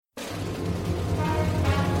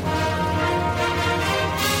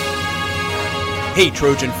Hey,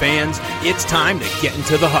 Trojan fans, it's time to get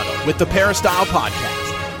into the huddle with the Peristyle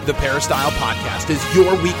Podcast. The Peristyle Podcast is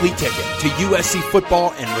your weekly ticket to USC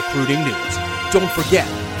football and recruiting news. Don't forget,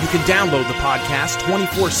 you can download the podcast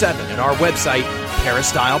 24/7 at our website,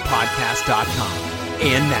 peristylepodcast.com.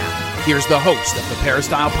 And now, here's the host of the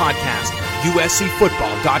Peristyle Podcast,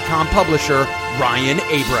 USCFootball.com publisher, Ryan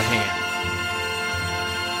Abraham.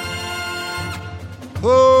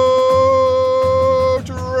 Hello,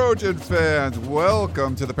 Trojan fans.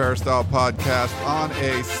 Welcome to the Peristyle Podcast on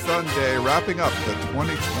a Sunday, wrapping up the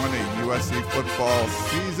 2020 USC football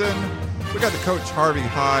season. We got the coach Harvey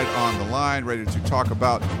Hyde on the line, ready to talk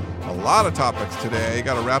about a lot of topics today.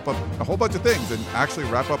 Got to wrap up a whole bunch of things and actually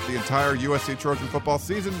wrap up the entire USC Trojan football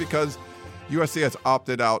season because USC has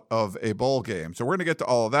opted out of a bowl game. So we're going to get to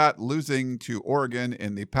all of that, losing to Oregon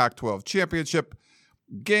in the Pac-12 championship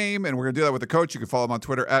game, and we're going to do that with the coach. You can follow him on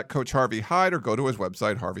Twitter at Coach Harvey Hyde or go to his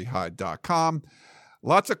website, harveyhyde.com.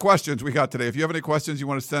 Lots of questions we got today. If you have any questions you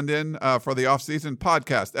want to send in for the offseason,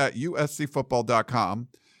 podcast at uscfootball.com.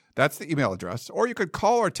 That's the email address. Or you could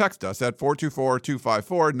call or text us at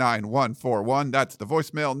 424-254-9141. That's the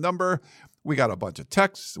voicemail number. We got a bunch of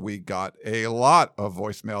texts. We got a lot of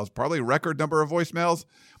voicemails, probably a record number of voicemails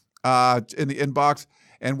in the inbox.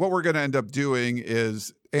 And what we're going to end up doing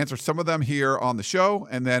is answer some of them here on the show,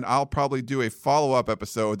 and then I'll probably do a follow-up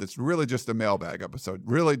episode that's really just a mailbag episode,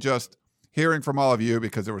 really just hearing from all of you,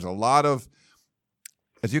 because there was a lot of,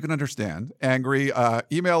 as you can understand, angry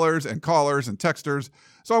emailers and callers and texters.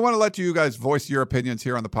 So I want to let you guys voice your opinions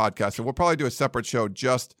here on the podcast. So we'll probably do a separate show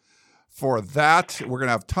just for that. We're going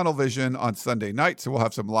to have Tunnel Vision on Sunday night, so we'll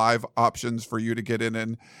have some live options for you to get in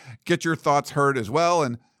and get your thoughts heard as well.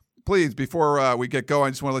 And please, before we get going,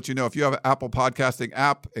 I just want to let you know, if you have an Apple Podcasting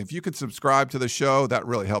app, if you can subscribe to the show, that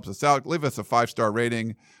really helps us out. Leave us a 5-star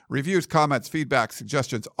rating. Reviews, comments, feedback,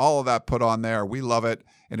 suggestions, all of that put on there. We love it,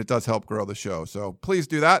 and it does help grow the show. So please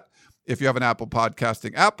do that if you have an Apple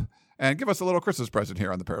Podcasting app, and give us a little Christmas present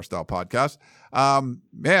here on the Peristyle Podcast.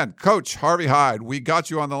 Man, Coach Harvey Hyde, we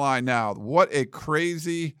got you on the line now. What a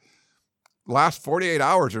crazy last 48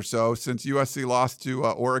 hours or so since USC lost to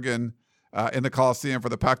Oregon in the Coliseum for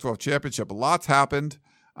the Pac-12 championship. Lots happened,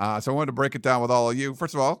 so I wanted to break it down with all of you.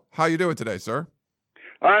 First of all, how are you doing today, sir?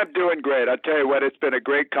 I'm doing great. I'll tell you what, it's been a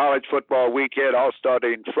great college football weekend, all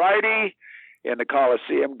starting Friday in the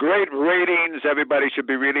Coliseum. Great ratings. Everybody should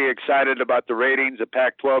be really excited about the ratings. The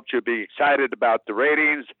Pac-12 should be excited about the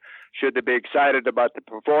ratings. Should they be excited about the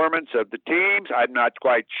performance of the teams? I'm not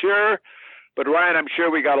quite sure. But, Ryan, I'm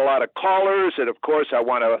sure we got a lot of callers. And, of course, I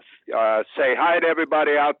want to say hi to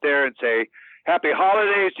everybody out there and say happy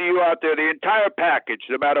holidays to you out there, the entire package.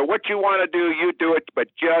 No matter what you want to do, you do it, but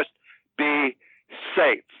just be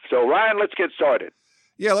safe. So, Ryan, let's get started.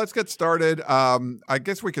 Yeah, let's get started. I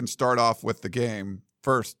guess we can start off with the game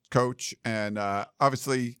first, Coach. And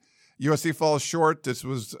obviously, USC falls short. This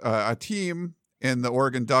was a team in the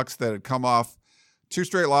Oregon Ducks that had come off 2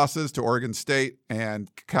 straight losses to Oregon State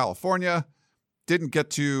and California. Didn't get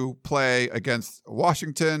to play against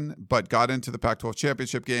Washington, but got into the Pac-12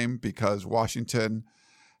 championship game because Washington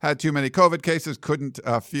had too many COVID cases, couldn't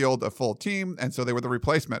field a full team, and so they were the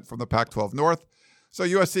replacement from the Pac-12 North. So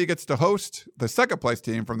USC gets to host the second-place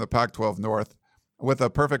team from the Pac-12 North with a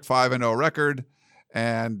perfect 5-0 record,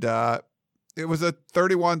 and it was a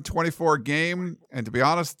 31-24 game, and to be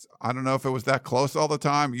honest, I don't know if it was that close all the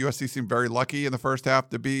time. USC seemed very lucky in the first half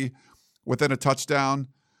to be within a touchdown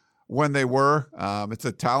when they were. It's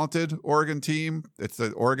a talented Oregon team. It's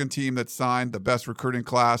the Oregon team that signed the best recruiting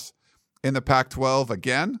class in the Pac-12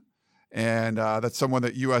 again, and that's someone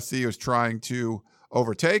that USC is trying to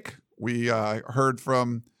overtake. We heard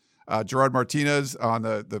from Gerard Martinez on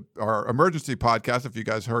our emergency podcast, if you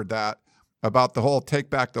guys heard that, about the whole Take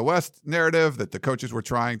Back the West narrative, that the coaches were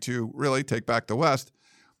trying to really take back the West.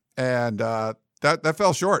 And that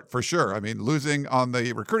fell short for sure. I mean, losing on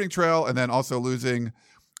the recruiting trail and then also losing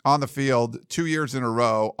on the field 2 years in a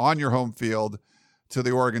row on your home field to the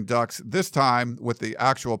Oregon Ducks, this time with the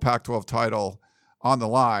actual Pac-12 title on the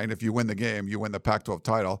line. If you win the game, you win the Pac-12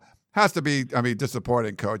 title. Has to be,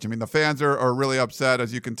 disappointing, Coach. I mean, the fans are really upset,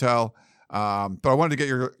 as you can tell. But I wanted to get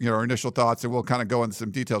your initial thoughts, and we'll kind of go into some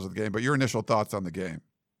details of the game. But your initial thoughts on the game.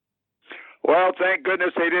 Well, thank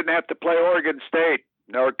goodness they didn't have to play Oregon State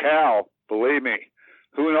nor Cal. Believe me,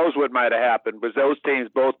 who knows what might have happened? Because those teams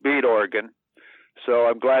both beat Oregon, so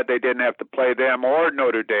I'm glad they didn't have to play them or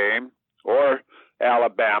Notre Dame or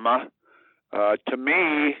Alabama. To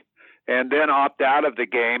me, and then opt out of the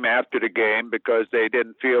game after the game because they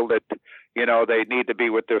didn't feel that, they need to be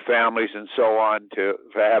with their families and so on to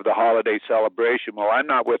have the holiday celebration. Well, I'm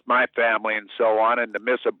not with my family and so on, and to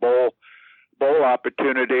miss a bowl bowl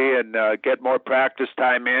opportunity and get more practice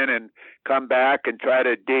time in and come back and try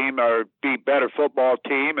to deem or be better football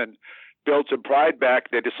team and build some pride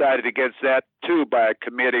back. They decided against that, too, by a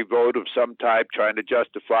committee vote of some type, trying to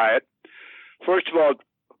justify it. First of all,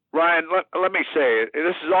 Ryan, let me say,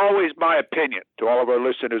 this is always my opinion to all of our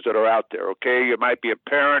listeners that are out there, okay? You might be a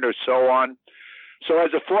parent or so on. So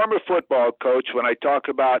as a former football coach, when I talk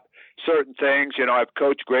about certain things, I've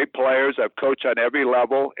coached great players. I've coached on every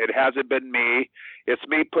level. It hasn't been me. It's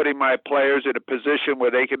me putting my players in a position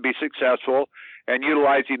where they can be successful and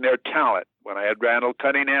utilizing their talent. When I had Randall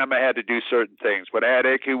Cunningham, I had to do certain things. When I had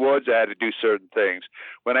Ickey Woods, I had to do certain things.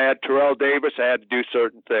 When I had Terrell Davis, I had to do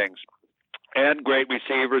certain things. And great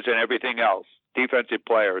receivers and everything else, defensive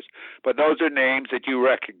players. But those are names that you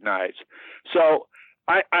recognize. So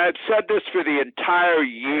I've said this for the entire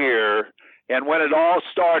year, and when it all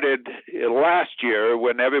started last year,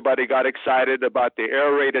 when everybody got excited about the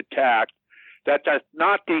air raid attack, that's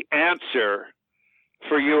not the answer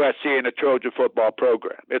for USC and the Trojan football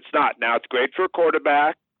program. It's not. Now, it's great for a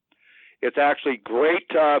quarterback. It's actually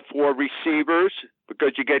great for receivers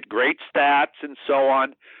because you get great stats and so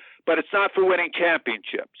on. But it's not for winning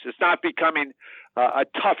championships. It's not becoming a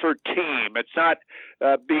tougher team. It's not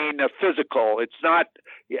being physical. It's not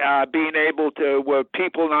being able to, where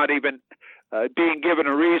people not even being given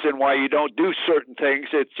a reason why you don't do certain things.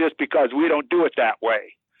 It's just because we don't do it that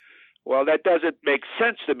way. Well, that doesn't make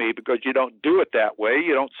sense to me because you don't do it that way.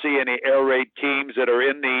 You don't see any air raid teams that are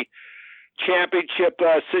in the championship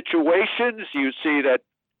situations. You see that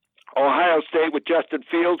Ohio State with Justin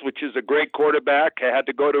Fields, which is a great quarterback, had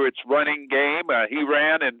to go to its running game. He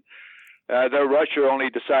ran, and their rusher only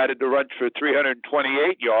decided to run for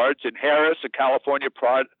 328 yards. And Harris, a California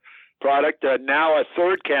product, now a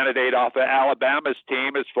third candidate off of Alabama's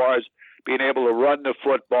team as far as being able to run the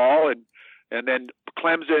football. And then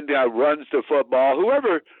Clemson runs the football.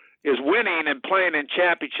 Whoever is winning and playing in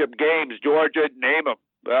championship games, Georgia, name them,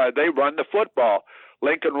 they run the football.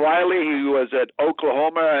 Lincoln Riley, he was at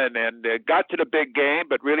Oklahoma and got to the big game,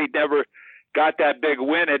 but really never got that big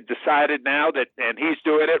win, had decided now that, and he's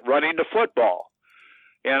doing it, running the football.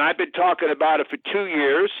 And I've been talking about it for 2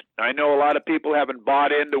 years. I know a lot of people haven't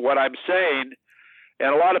bought into what I'm saying,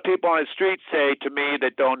 and a lot of people on the street say to me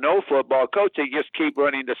that don't know football, coach, they just keep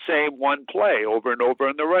running the same one play over and over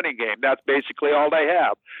in the running game. That's basically all they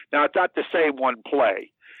have. Now, it's not the same one play.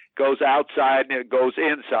 Goes outside and it goes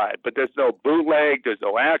inside, but there's no bootleg, there's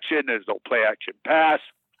no action, there's no play action pass.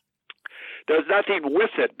 There's nothing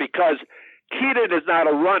with it because Keaton is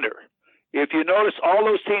not a runner. If you notice, all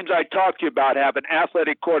those teams I talked to you about have an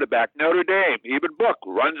athletic quarterback. Notre Dame, even Book,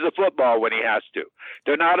 runs the football when he has to.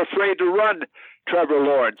 They're not afraid to run Trevor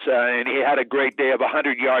Lawrence, and he had a great day of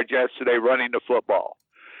 100 yards yesterday running the football.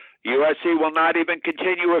 USC will not even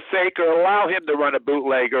continue a fake or allow him to run a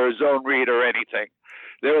bootleg or a zone read or anything.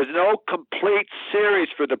 There is no complete series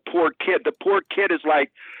for the poor kid. The poor kid is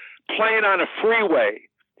like playing on a freeway.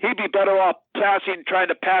 He'd be better off trying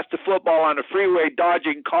to pass the football on a freeway,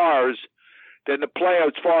 dodging cars, than to play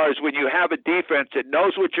as far as when you have a defense that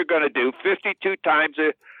knows what you're going to do 52 times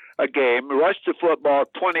a game, rush the football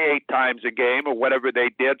 28 times a game or whatever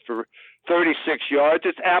they did for 36 yards.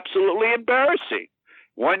 It's absolutely embarrassing.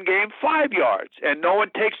 One game, 5 yards, and no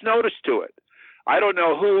one takes notice to it. I don't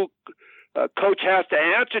know who coach has to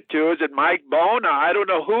answer to. Is it Mike Bone? I don't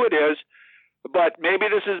know who it is, but maybe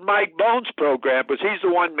this is Mike Bone's program because he's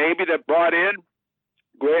the one maybe that brought in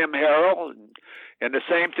Graham Harrell. And the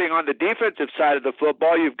same thing on the defensive side of the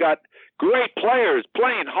football. You've got great players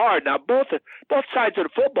playing hard. Now, both sides of the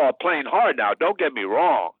football playing hard now. Don't get me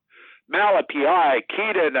wrong. Malachi,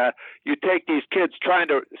 Keaton, you take these kids trying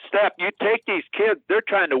to step. You take these kids, they're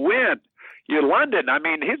trying to win. London, I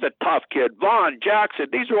mean, he's a tough kid. Vaughn, Jackson,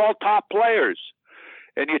 these are all top players.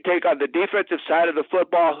 And you take on the defensive side of the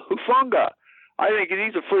football, Hufanga. I think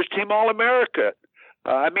he's a first-team All-American.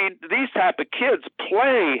 I mean, these type of kids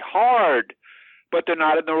play hard, but they're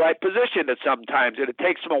not in the right position at sometimes. And it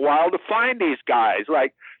takes them a while to find these guys.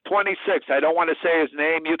 Like 26, I don't want to say his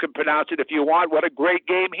name. You can pronounce it if you want. What a great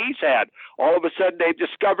game he's had. All of a sudden, they've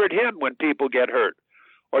discovered him when people get hurt.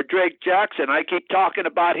 Or Drake Jackson, I keep talking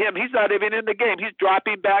about him. He's not even in the game. He's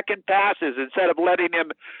dropping back in passes instead of letting him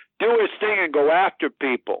do his thing and go after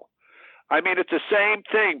people. I mean, it's the same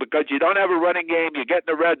thing because you don't have a running game. You get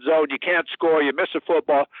in the red zone. You can't score. You miss a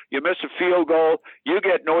football. You miss a field goal. You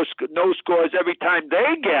get no scores every time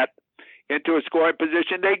they get into a scoring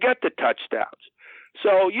position. They get the touchdowns.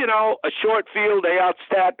 So, a short field, they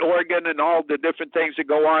outstat Oregon and all the different things that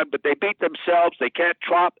go on, but they beat themselves. They can't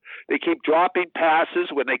drop. They keep dropping passes.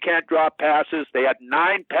 When they can't drop passes, they had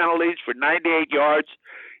 9 penalties for 98 yards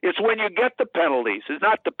It's when you get the penalties. It's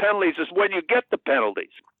not the penalties. It's when you get the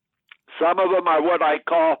penalties. Some of them are what I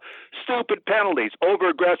call stupid penalties,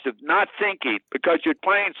 over-aggressive, not thinking because you're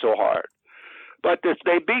playing so hard. But if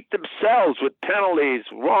they beat themselves with penalties,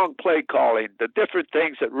 wrong play calling, the different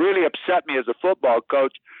things that really upset me as a football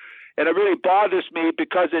coach, and it really bothers me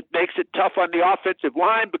because it makes it tough on the offensive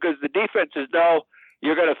line because the defenses know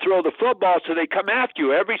you're going to throw the football, so they come after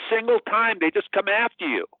you. Every single time, they just come after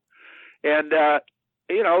you. And,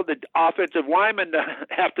 the offensive linemen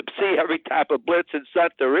have to see every type of blitz and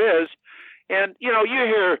stuff there is. And, you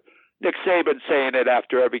hear Nick Saban saying it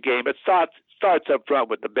after every game. It starts up front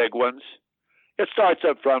with the big ones. It starts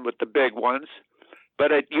up front with the big ones.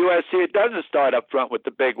 But at USC, it doesn't start up front with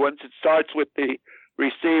the big ones. It starts with the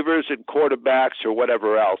receivers and quarterbacks or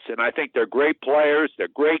whatever else. And I think they're great players. They're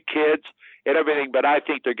great kids and everything, but I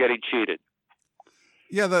think they're getting cheated.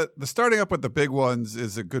 Yeah, the starting up with the big ones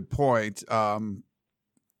is a good point.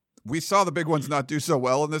 We saw the big ones not do so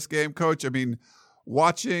well in this game, Coach. I mean,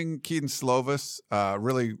 watching Keaton Slovis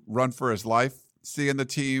really run for his life, seeing the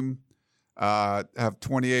team have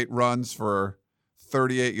 28 runs for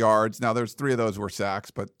 38 yards. Now, there's 3 of those were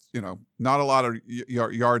sacks, but, not a lot of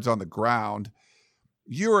yards on the ground.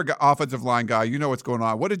 You're an offensive line guy. You know what's going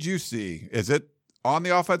on. What did you see? Is it on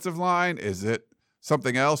the offensive line? Is it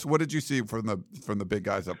something else? What did you see from the big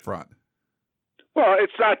guys up front? Well,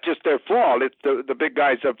 it's not just their fault. It's the big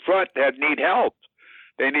guys up front that need help.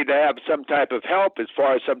 They need to have some type of help as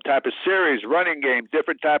far as some type of series, running game,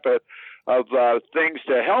 different type of things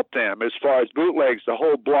to help them as far as bootlegs, the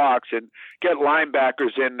whole blocks, and get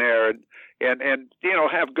linebackers in there and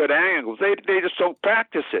have good angles. They just don't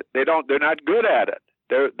practice it. They're not good at it.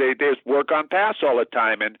 They just work on pass all the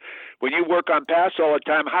time. And when you work on pass all the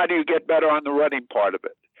time, how do you get better on the running part of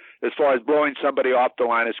it? As far as blowing somebody off the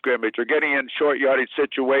line of scrimmage or getting in short yardage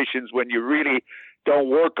situations when you really don't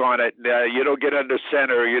work on it, you don't get under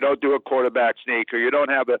center, you don't do a quarterback sneak, or you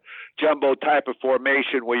don't have a jumbo type of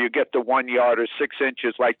formation where you get the 1 yard or 6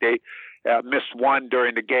 inches like they missed one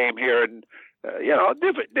during the game here. And,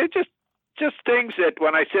 they're just things that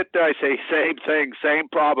when I sit there, I say, same thing, same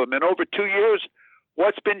problem. And over 2 years,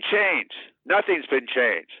 what's been changed? Nothing's been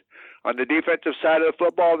changed. On the defensive side of the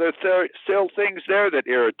football, there's still things there that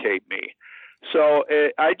irritate me. So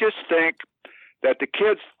I just think that the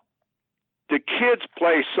kids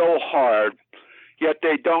play so hard, yet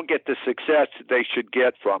they don't get the success that they should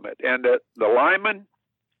get from it. And the linemen,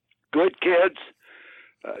 good kids,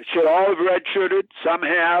 should all have redshirted. Some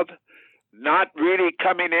have. Not really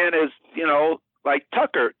coming in as, like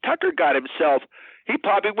Tucker. Tucker got himself, he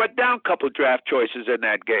probably went down a couple of draft choices in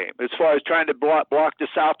that game as far as trying to block the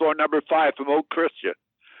sophomore number 5 from Oak Christian.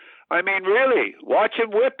 I mean, really, watch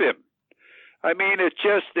him whip him. I mean, it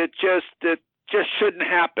just shouldn't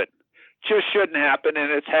happen. Just shouldn't happen,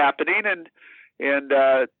 and it's happening. And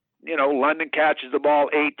London catches the ball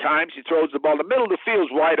 8 times. He throws the ball. The middle of the field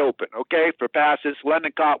is wide open, okay, for passes.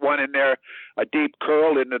 London caught one in there, a deep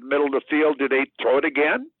curl in the middle of the field. Do they throw it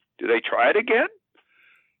again? Do they try it again?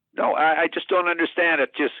 No, I just don't understand. I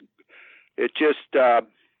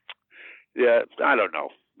don't know.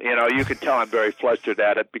 You can tell I'm very flustered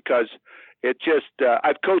at it because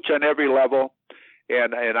I've coached on every level.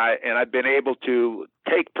 And I've been able to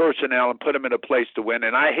take personnel and put them in a place to win.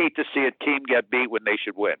 And I hate to see a team get beat when they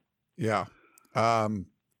should win. Yeah,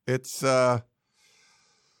 it's a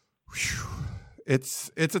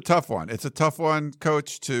tough one. It's a tough one,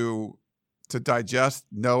 Coach, to digest,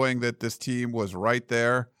 knowing that this team was right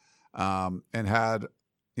there and had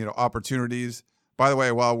opportunities. By the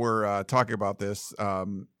way, while we're talking about this,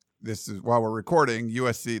 this is while we're recording.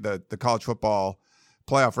 USC, the college football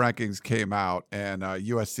playoff rankings came out, and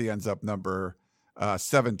USC ends up number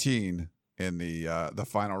 17 in the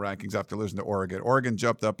final rankings after losing to Oregon. Oregon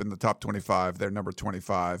jumped up in the top 25; they're number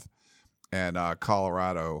 25, and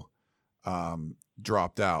Colorado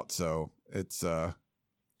dropped out. So it's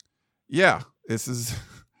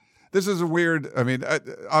this is a weird. I mean,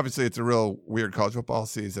 obviously it's a real weird college football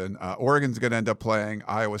season. Oregon's going to end up playing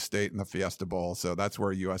Iowa State in the Fiesta Bowl, so that's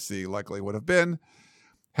where USC likely would have been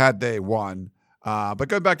had they won. But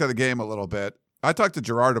going back to the game a little bit, I talked to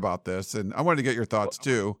Gerard about this, and I wanted to get your thoughts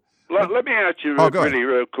too. Let me ask you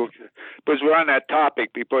real quick, because we're on that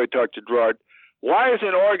topic before I talk to Gerard. Why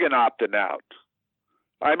isn't Oregon opting out?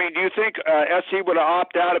 I mean, do you think SC would have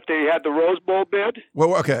opted out if they had the Rose Bowl bid?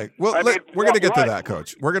 Well, okay. Well, we're going to get to that,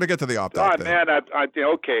 Coach. We're going to get to the opt-out thing. Man,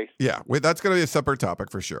 okay. Yeah, that's going to be a separate topic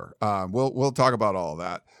for sure. We'll talk about all of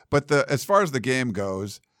that. But as far as the game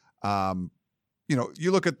goes,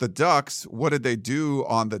 you look at the Ducks. What did they do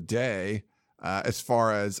on the day as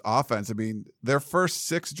far as offense? I mean, their first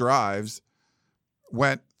 6 drives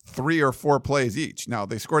went 3 or 4 plays each. Now,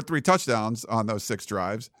 they scored 3 touchdowns on those 6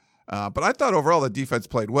 drives, but I thought overall the defense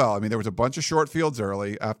played well. I mean, there was a bunch of short fields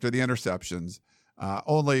early after the interceptions.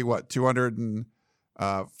 Only,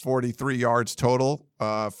 243 yards total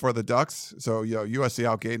for the Ducks. So, USC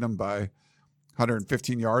outgained them by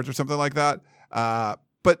 115 yards or something like that.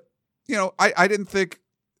 But, I didn't think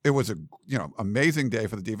it was a amazing day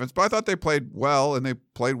for the defense, but I thought they played well, and they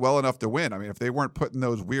played well enough to win. I mean, if they weren't put in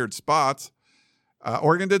those weird spots,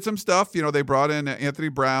 Oregon did some stuff. They brought in Anthony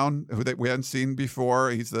Brown, who we hadn't seen before.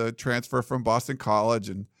 He's the transfer from Boston College,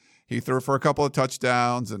 and he threw for a couple of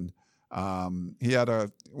touchdowns, and he had a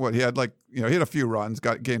few runs,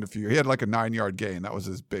 gained a few. He had like a 9-yard gain. That was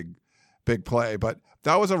his big play. But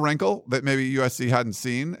that was a wrinkle that maybe USC hadn't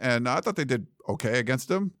seen, and I thought they did okay against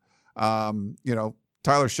him.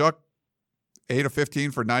 Tyler Shough, 8 of 15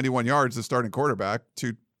 for 91 yards, the starting quarterback,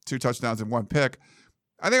 two touchdowns and 1 pick.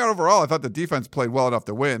 I think overall, I thought the defense played well enough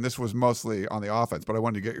to win. This was mostly on the offense, but I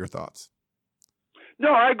wanted to get your thoughts.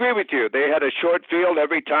 No, I agree with you. They had a short field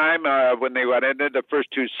every time when they went into the first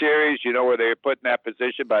 2 series, where they were put in that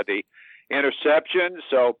position by the interception.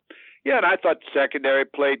 So, yeah, and I thought the secondary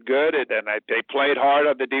played good, and they played hard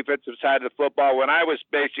on the defensive side of the football. When I was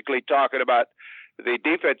basically talking about the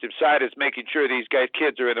defensive side is making sure these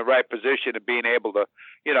kids are in the right position and being able to,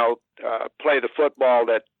 play the football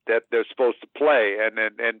that they're supposed to play, and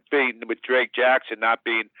being with Drake Jackson not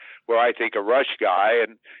being where I think a rush guy,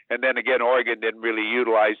 and then again Oregon didn't really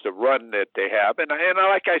utilize the run that they have, and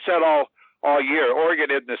like I said all year,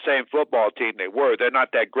 Oregon isn't the same football team they were. They're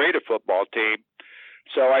not that great a football team.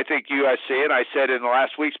 So I think USC, and I said in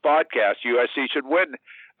last week's podcast, USC should win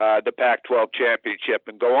the Pac-12 championship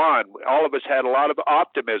and go on. All of us had a lot of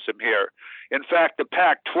optimism here. In fact, the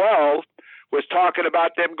Pac-12 was talking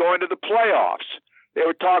about them going to the playoffs. They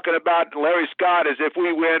were talking about Larry Scott as if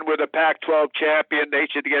we win, we're the Pac-12 champion, they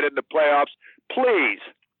should get in the playoffs. Please,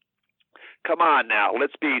 come on now,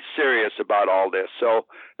 let's be serious about all this. So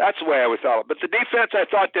that's the way I felt. But the defense, I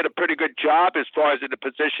thought, did a pretty good job as far as in the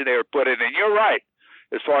position they were put in. And you're right,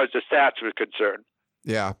 as far as the stats were concerned.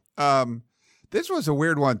 Yeah. This was a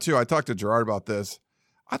weird one, too. I talked to Gerard about this.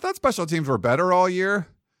 I thought special teams were better all year.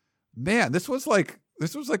 Man, this was like a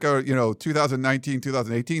 2019,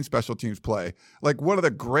 2018 special teams play. Like one of the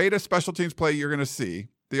greatest special teams play you're going to see,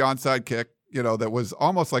 the onside kick, that was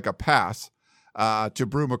almost like a pass to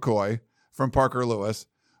Brew McCoy from Parker Lewis.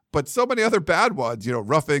 But so many other bad ones,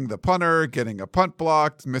 roughing the punter, getting a punt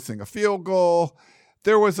blocked, missing a field goal.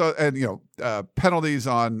 There was penalties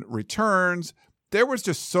on returns. There was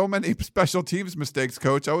just so many special teams mistakes,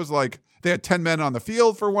 Coach. I was like, they had 10 men on the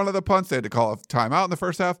field for one of the punts. They had to call a timeout in the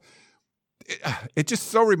first half. It just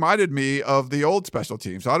so reminded me of the old special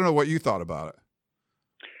teams. I don't know what you thought about it.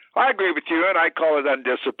 I agree with you, and I call it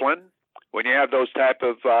undisciplined. When you have those type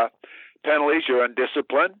of penalties, you're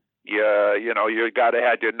undisciplined. You got to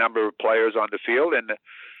have your number of players on the field, and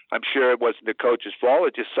I'm sure it wasn't the coach's fault.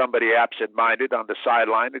 It's just somebody absent-minded on the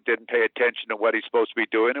sideline that didn't pay attention to what he's supposed to be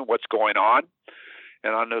doing and what's going on.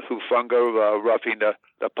 And on the Hufanga roughing the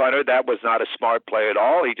punter, that was not a smart play at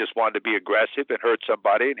all. He just wanted to be aggressive and hurt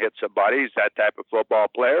somebody and hit somebody. He's that type of football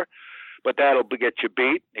player. But that'll get you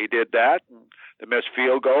beat. He did that. And the missed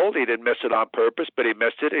field goal, he didn't miss it on purpose, but he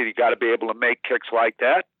missed it. And you got to be able to make kicks like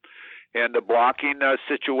that. And the blocking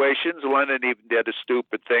situations, Lennon even did a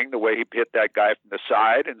stupid thing, the way he hit that guy from the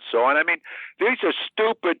side and so on. I mean, these are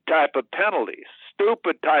stupid type of penalties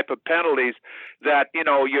that,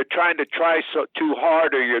 you're trying to try so too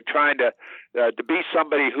hard, or you're trying to be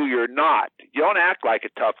somebody who you're not. You don't act like a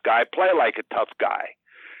tough guy, play like a tough guy.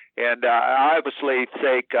 And I obviously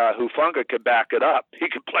think Hufanga can back it up. He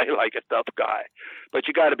can play like a tough guy. But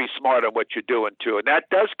you got to be smart on what you're doing, too. And that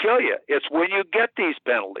does kill you. It's when you get these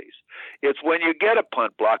penalties. It's when you get a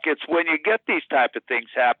punt block. It's when you get these type of things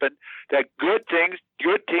happen that good teams,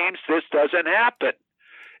 this doesn't happen.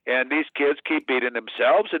 And these kids keep beating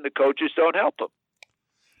themselves, and the coaches don't help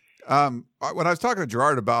them. When I was talking to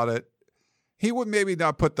Gerard about it, he would maybe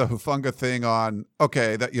not put the Hufanga thing on,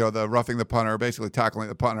 the roughing the punter, basically tackling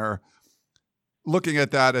the punter, looking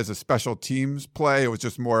at that as a special teams play. It was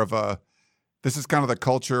just more of this is kind of the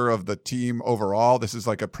culture of the team overall. This is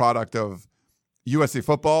like a product of USC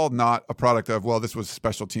football, not a product of, this was a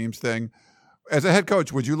special teams thing. As a head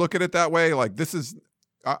coach, would you look at it that way? Like,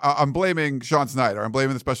 I'm blaming Sean Snyder. I'm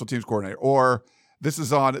blaming the special teams coordinator. Or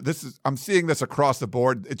I'm seeing this across the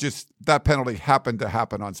board. It just, that penalty happened to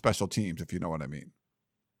happen on special teams, if you know what I mean.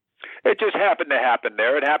 It just happened to happen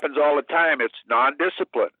there. It happens all the time. It's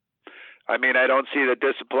non-discipline. I mean, I don't see the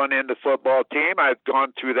discipline in the football team. I've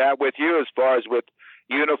gone through that with you as far as with,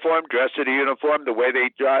 uniform, dress in a uniform, the way they,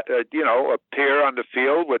 appear on the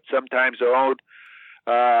field with sometimes their own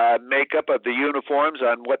makeup of the uniforms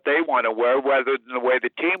on what they want to wear, rather than the way the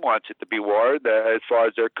team wants it to be worn as far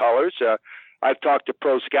as their colors. I've talked to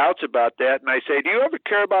pro scouts about that, and I say, do you ever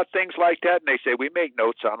care about things like that? And they say, we make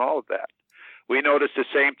notes on all of that. We notice the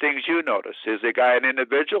same things you notice. Is the guy an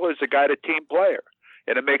individual? Is the guy a team player?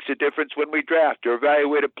 And it makes a difference when we draft or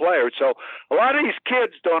evaluate a player. So a lot of these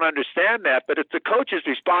kids don't understand that, but it's the coach's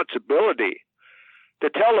responsibility to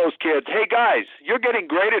tell those kids, hey, guys, you're getting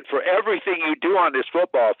graded for everything you do on this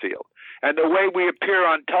football field and the way we appear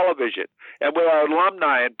on television and with our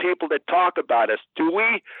alumni and people that talk about us.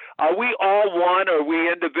 Are we all one, or are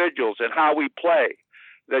we individuals in how we play?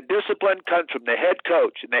 The discipline comes from the head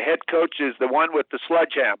coach, and the head coach is the one with the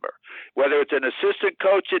sledgehammer, whether it's an assistant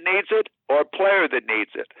coach that needs it or a player that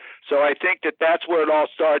needs it. So I think that's where it all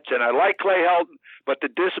starts, and I like Clay Helton, but the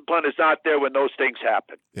discipline is not there when those things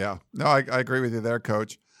happen. Yeah, no, I agree with you there,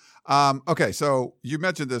 Coach. Okay, so you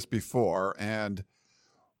mentioned this before, and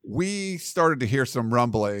we started to hear some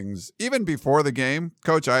rumblings even before the game.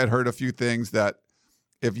 Coach, I had heard a few things that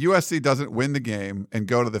if USC doesn't win the game and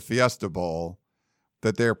go to the Fiesta Bowl,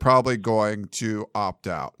 that they're probably going to opt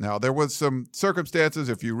out. Now, there was some circumstances,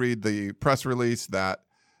 if you read the press release, that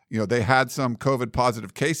they had some COVID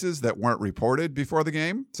positive cases that weren't reported before the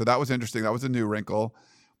game. So that was interesting. That was a new wrinkle.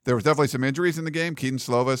 There was definitely some injuries in the game. Keaton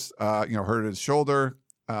Slovis, hurt his shoulder.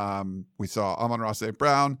 We saw Amon-Ra St.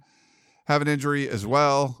 Brown have an injury as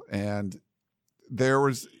well. And there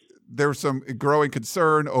was some growing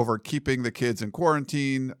concern over keeping the kids in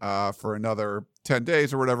quarantine for another 10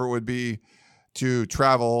 days or whatever it would be, to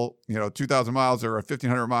travel, 2,000 miles or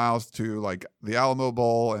 1,500 miles to like the Alamo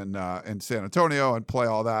Bowl and San Antonio and play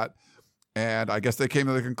all that. And I guess they did come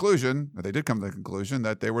to the conclusion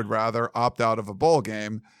that they would rather opt out of a bowl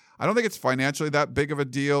game. I don't think it's financially that big of a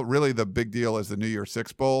deal. Really, the big deal is the New Year's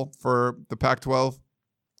Six Bowl for the Pac-12.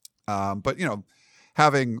 But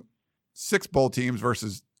having 6 bowl teams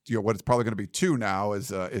versus what it's probably going to be 2 now is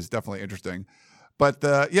definitely interesting. But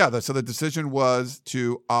so the decision was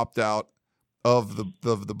to opt out of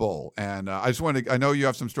the bowl. And I know you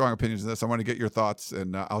have some strong opinions on this. I want to get your thoughts,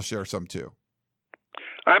 and I'll share some too.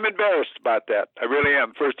 I'm embarrassed about that. I really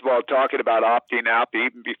am. First of all, talking about opting out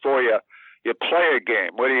even before you play a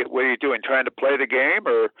game. What are you doing? Trying to play the game,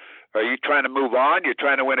 or are you trying to move on? You're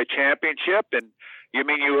trying to win a championship, and you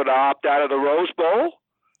mean you would opt out of the Rose Bowl?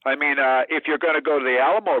 I mean, if you're going to go to the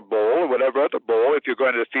Alamo Bowl or whatever other bowl, if you're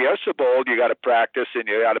going to the Fiesta Bowl, you got to practice and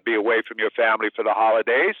you got to be away from your family for the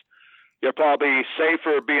holidays. You're probably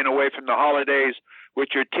safer being away from the holidays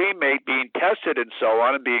with your teammate being tested and so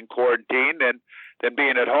on and being quarantined than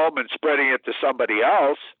being at home and spreading it to somebody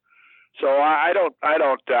else. So I don't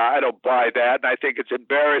buy that, and I think it's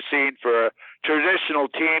embarrassing for a traditional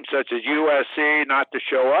team such as USC not to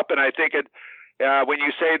show up. And I think when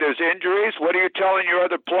you say there's injuries, what are you telling your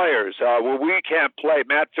other players? We can't play.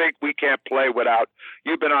 Matt Fink, we can't play without.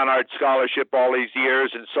 You've been on our scholarship all these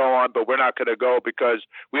years and so on, but we're not going to go because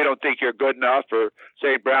we don't think you're good enough. Or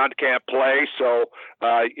St. Brown can't play, so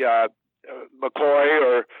McCoy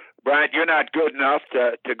or Bryant, you're not good enough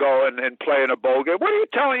to go and play in a bowl game. What are you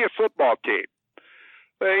telling your football team?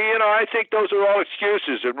 I think those are all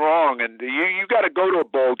excuses and wrong, and you got to go to a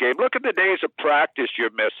bowl game. Look at the days of practice you're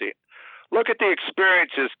missing. Look at the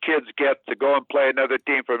experiences kids get to go and play another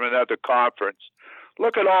team from another conference.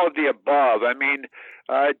 Look at all of the above. I mean,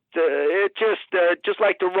 it just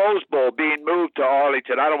like the Rose Bowl being moved to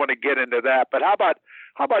Arlington. I don't want to get into that, but how about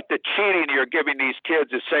the cheating you're giving these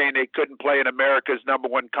kids is saying they couldn't play in America's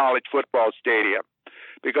 #1 college football stadium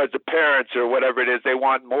because the parents or whatever it is, they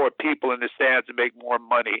want more people in the stands to make more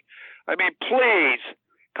money. I mean, please,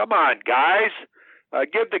 come on, guys.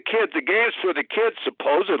 Give the kids the games for the kids,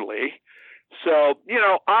 supposedly. So,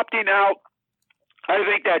 opting out, I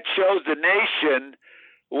think that shows the nation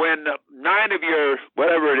when 9 of your,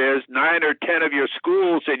 whatever it is, 9 or 10 of your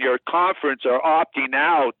schools in your conference are opting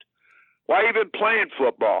out. Why even playing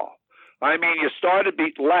football? I mean, you started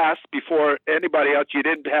last before anybody else. You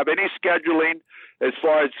didn't have any scheduling as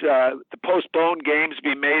far as the postponed games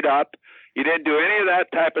be made up. You didn't do any of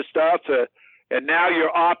that type of stuff. And now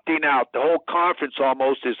you're opting out. The whole conference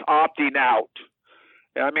almost is opting out.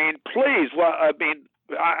 I mean, please. Well, I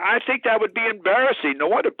think that would be embarrassing. No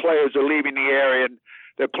wonder players are leaving the area and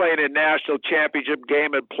they're playing a national championship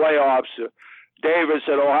game and playoffs. Davis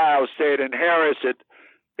at Ohio State and Harris at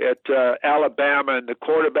Alabama and the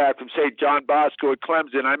quarterback from St. John Bosco at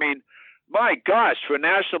Clemson. I mean, my gosh, for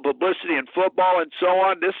national publicity in football and so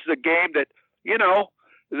on, this is a game that,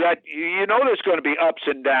 there's going to be ups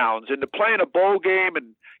and downs. And to play in a bowl game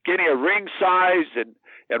and getting a ring size and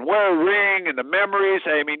and wear a ring and the memories.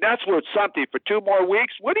 I mean, that's worth something for 2 more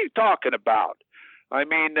weeks. What are you talking about? I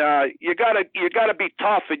mean, you gotta be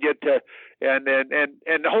tough and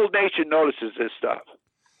and the whole nation notices this stuff.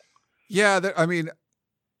 Yeah, I mean,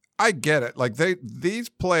 I get it. Like these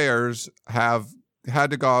players have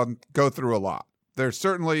had to go through a lot. They're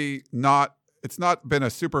certainly not. It's not been a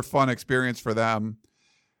super fun experience for them.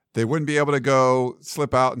 They wouldn't be able to go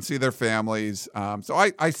slip out and see their families. So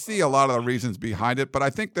I see a lot of the reasons behind it, but I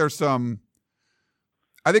think there's some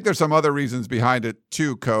other reasons behind it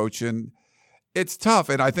too, Coach. And it's tough.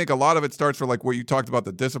 And I think a lot of it starts with like what you talked about,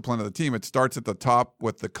 the discipline of the team. It starts at the top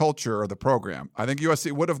with the culture of the program. I think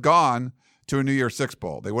USC would have gone to a New Year's Six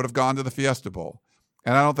Bowl. They would have gone to the Fiesta Bowl.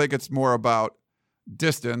 And I don't think it's more about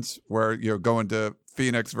distance where you're going to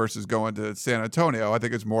Phoenix versus going to San Antonio. I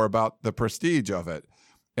think it's more about the prestige of it.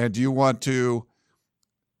 And do you want to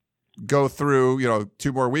go through,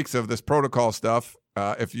 2 more weeks of this protocol stuff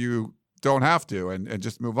if you don't have to and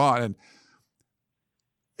just move on? And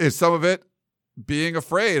is some of it being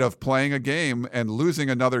afraid of playing a game and losing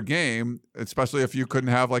another game, especially if you couldn't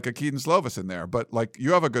have like a Keaton Slovis in there? But like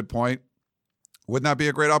you have a good point. Wouldn't that be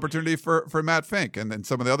a great opportunity for Matt Fink and then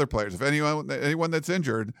some of the other players? If anyone that's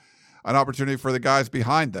injured, an opportunity for the guys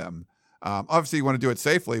behind them. Obviously, you want to do it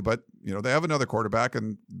safely, but they have another quarterback,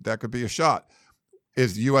 and that could be a shot.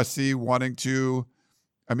 Is USC wanting to?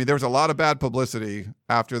 I mean, there was a lot of bad publicity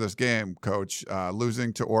after this game, Coach,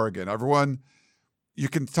 losing to Oregon. Everyone, you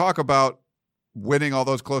can talk about winning all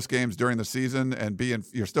those close games during the season and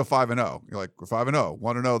you're still 5-0. You're like, we're 5-0,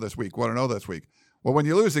 1-0 this week, 1-0 this week. Well, when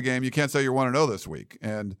you lose a game, you can't say you're 1-0 this week,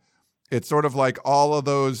 and it's sort of like all of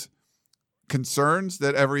those concerns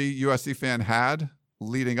that every USC fan had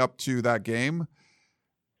leading up to that game.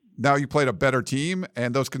 Now you played a better team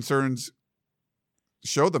and those concerns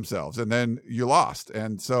showed themselves and then you lost.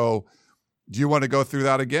 And so do you want to go through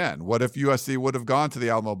that again? What if USC would have gone to the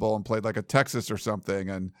Alamo Bowl and played like a Texas or something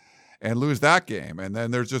and lose that game? And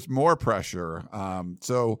then there's just more pressure.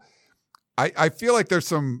 So I feel like there's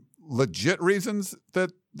some legit reasons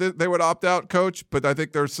that they would opt out, Coach, but I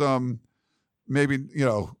think there's some maybe,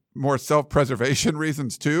 more self-preservation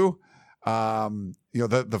reasons too.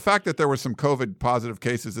 The fact that there were some COVID positive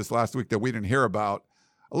cases this last week that we didn't hear about,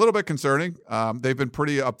 a little bit concerning. They've been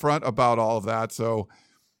pretty upfront about all of that. So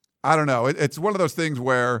I don't know. It's one of those things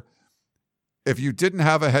where if you didn't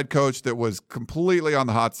have a head coach that was completely on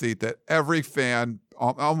the hot seat, that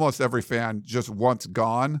almost every fan just wants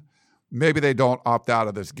gone, maybe they don't opt out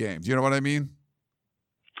of this game. Do you know what I mean?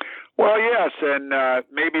 Well, yes, and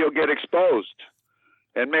maybe you'll get exposed.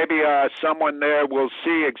 And maybe someone there will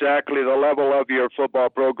see exactly the level of your football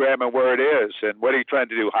program and where it is. And what are you trying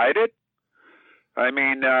to do, hide it? I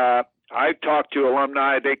mean, I've talked to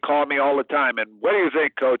alumni. They call me all the time. And what do you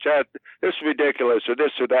think, Coach? This is ridiculous or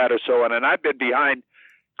this or that or so on. And I've been behind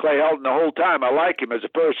Clay Helton the whole time. I like him as a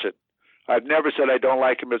person. I've never said I don't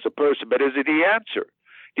like him as a person. But is it the answer?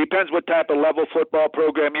 Depends what type of level football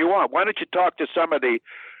program you want. Why don't you talk to some of the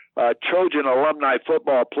Trojan alumni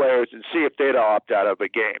football players and see if they'd opt out of a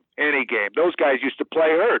game, any game. Those guys used to play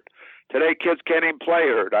hurt. Today, kids can't even play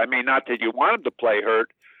hurt. I mean, not that you want them to play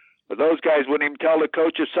hurt, but those guys wouldn't even tell the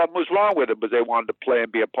coach if something was wrong with them, but they wanted to play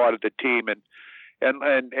and be a part of the team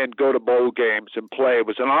and go to bowl games and play. It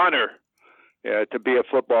was an honor to be a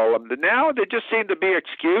football alumni. Now there just seem to be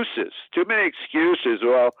excuses, too many excuses.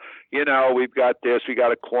 Well, we've got this, we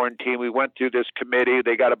got a quarantine, we went through this committee.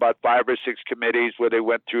 They got about 5 or 6 committees where they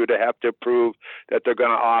went through to have to prove that they're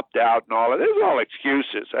going to opt out and all of it. It's all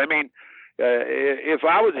excuses. I mean, if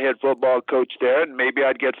I was a head football coach there and maybe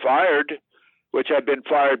I'd get fired, which I've been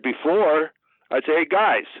fired before, I'd say, hey,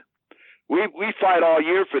 guys, we fight all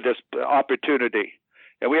year for this opportunity.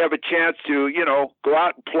 And we have a chance to, go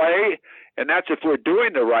out and play. And that's if we're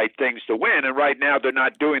doing the right things to win. And right now they're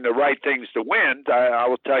not doing the right things to win. I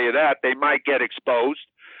will tell you that. They might get exposed.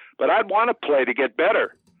 But I'd want to play to get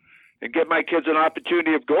better and give my kids an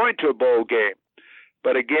opportunity of going to a bowl game.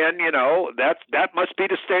 But again, that must be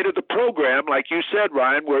the state of the program, like you said,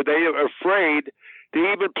 Ryan, where they are afraid to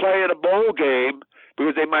even play in a bowl game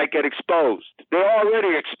because they might get exposed. They're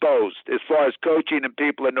already exposed as far as coaching and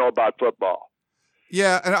people that know about football.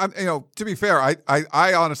 Yeah, and to be fair,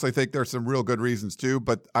 I honestly think there's some real good reasons too,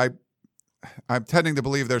 but I'm tending to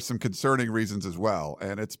believe there's some concerning reasons as well,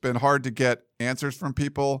 and it's been hard to get answers from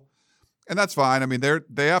people, and that's fine. I mean,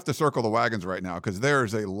 they have to circle the wagons right now because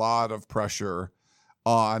there's a lot of pressure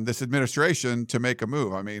on this administration to make a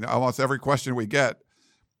move. I mean, almost every question we get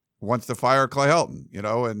wants to fire Clay Helton,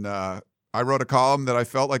 and I wrote a column that I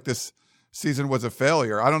felt like this season was a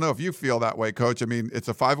failure. I don't know if you feel that way, Coach. I mean, it's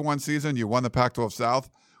a 5-1 season. You won the Pac-12 South.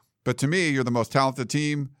 But to me, you're the most talented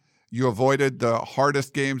team. You avoided the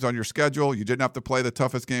hardest games on your schedule. You didn't have to play the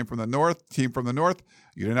toughest team from the North.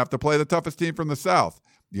 You didn't have to play the toughest team from the South.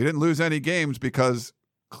 You didn't lose any games because,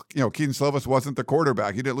 Keaton Slovis wasn't the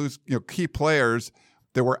quarterback. You didn't lose, key players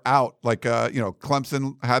that were out. Like,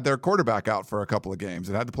 Clemson had their quarterback out for a couple of games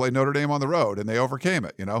and had to play Notre Dame on the road, and they overcame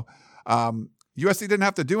it, USC didn't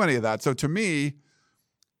have to do any of that. So to me,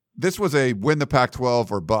 this was a win the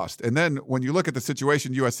Pac-12 or bust. And then when you look at the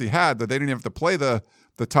situation USC had, that they didn't have to play the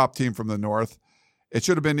top team from the North, it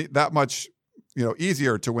should have been that much,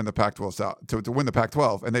 easier to win the Pac-12 South, to win the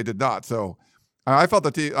Pac-12, and they did not. So I thought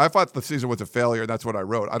the season was a failure, and that's what I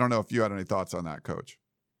wrote. I don't know if you had any thoughts on that, Coach.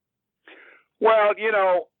 Well,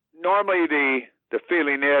 normally the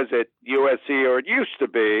feeling is at USC, or it used to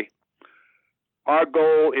be, our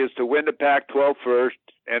goal is to win the Pac-12 first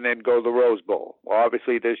and then go to the Rose Bowl. Well,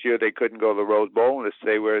 obviously this year they couldn't go to the Rose Bowl unless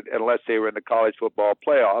they were in the college football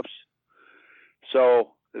playoffs.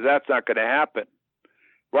 So that's not going to happen.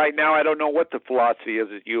 Right now, I don't know what the philosophy is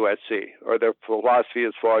at USC, or their philosophy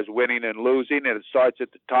as far as winning and losing, and it starts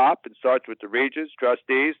at the top and starts with the regents,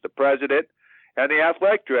 trustees, the president, and the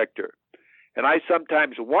athletic director. And I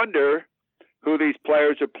sometimes wonder who these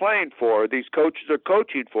players are playing for, these coaches are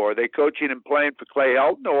coaching for. Are they coaching and playing for Clay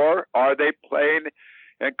Helton, or are they playing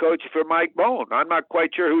and coaching for Mike Bohn? I'm not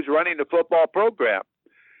quite sure who's running the football program.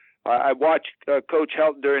 I watched Coach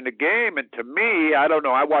Helton during the game, and to me, I don't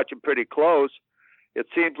know, I watch him pretty close. It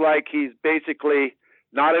seems like he's basically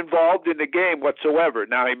not involved in the game whatsoever.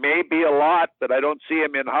 Now, he may be a lot, but I don't see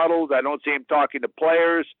him in huddles. I don't see him talking to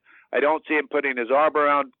players. I don't see him putting his arm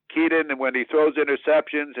around Keaton and when he throws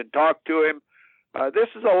interceptions and talk to him. This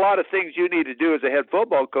is a lot of things you need to do as a head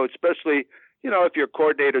football coach, especially, if your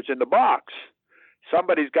coordinator's in the box.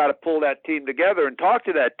 Somebody's got to pull that team together and talk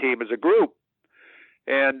to that team as a group.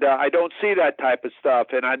 And I don't see that type of stuff.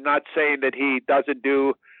 And I'm not saying that he doesn't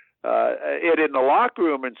do it in the locker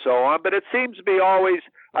room and so on, but it seems to be always,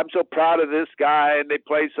 I'm so proud of this guy and they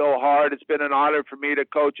play so hard. It's been an honor for me to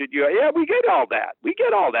coach at USC. Yeah, we get all that.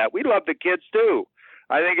 We love the kids too.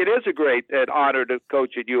 I think it is a great honor to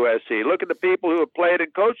coach at USC. Look at the people who have played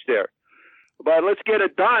and coached there. But let's get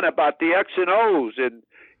it done about the X and O's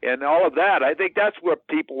and all of that. I think that's what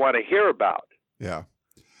people want to hear about. Yeah.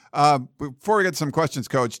 Before we get some questions,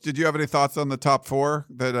 Coach, did you have any thoughts on the top four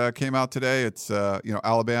that came out today? It's,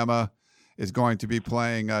 Alabama is going to be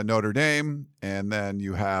playing Notre Dame, and then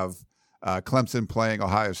you have Clemson playing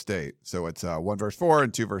Ohio State. So it's 1 versus 4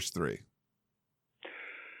 and 2 versus 3.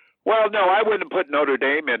 Well, no, I wouldn't put Notre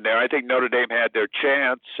Dame in there. I think Notre Dame had their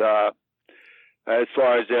chance as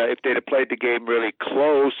far as if they'd have played the game really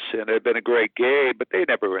close and it had been a great game, but they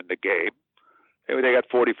never were in the game. They got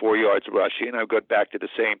 44 yards rushing. I go back to the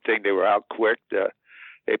same thing. They were out quick.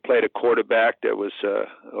 They played a quarterback that was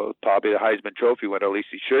probably the Heisman Trophy winner, at least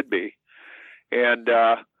he should be. And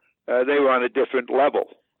they were on a different level.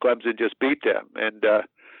 Clemson just beat them. And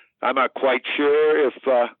I'm not quite sure if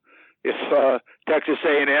Texas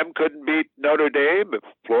A&M couldn't beat Notre Dame, if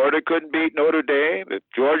Florida couldn't beat Notre Dame, if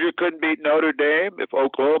Georgia couldn't beat Notre Dame, if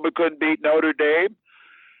Oklahoma couldn't beat Notre Dame.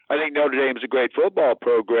 I think Notre Dame is a great football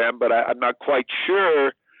program, but I'm not quite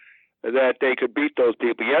sure that they could beat those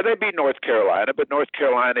people. Yeah, they beat North Carolina, but North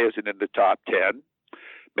Carolina isn't in the top 10.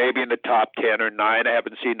 Maybe in the top 10 or 9. I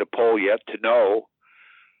haven't seen the poll yet to know.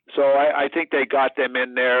 So I think they got them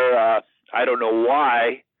in there. I don't know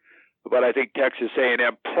why, but I think Texas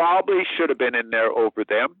A&M probably should have been in there over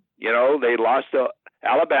them. They lost to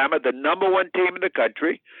Alabama, the number one team in the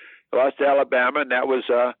country. They lost to Alabama, and that was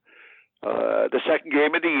the second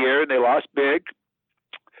game of the year, and they lost big.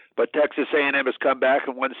 But Texas A&M has come back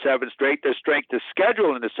and won 7 straight. Their strength of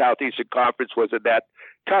schedule in the Southeastern Conference wasn't that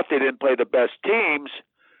tough. They didn't play the best teams,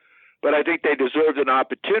 but I think they deserved an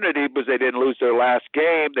opportunity because they didn't lose their last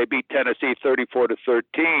game. They beat Tennessee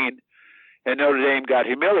 34-13, and Notre Dame got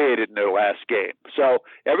humiliated in their last game. So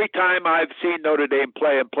every time I've seen Notre Dame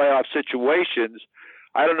play in playoff situations,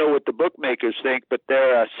 I don't know what the bookmakers think, but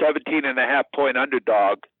they're a 17.5-point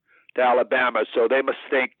underdog to Alabama, so they must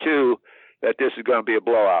think too that this is going to be a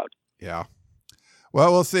blowout. Yeah.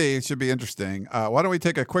 Well, we'll see. It should be interesting. Why don't we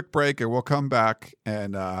take a quick break and we'll come back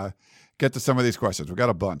and get to some of these questions. We've got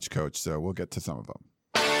a bunch, Coach, so we'll get to some of them.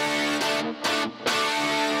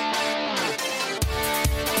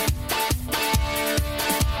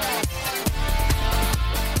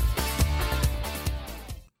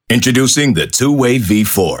 Introducing the Two-Way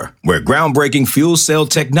V4, where groundbreaking fuel cell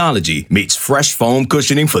technology meets fresh foam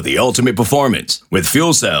cushioning for the ultimate performance. With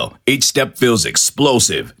Fuel Cell, each step feels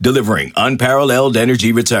explosive, delivering unparalleled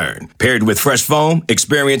energy return. Paired with fresh foam,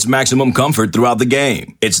 experience maximum comfort throughout the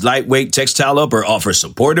game. Its lightweight textile upper offers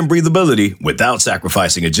support and breathability without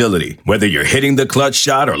sacrificing agility. Whether you're hitting the clutch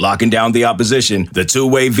shot or locking down the opposition, the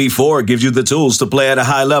Two-Way V4 gives you the tools to play at a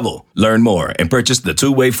high level. Learn more and purchase the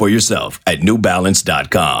Two-Way for yourself at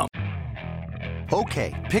newbalance.com.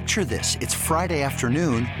 Okay, picture this. It's Friday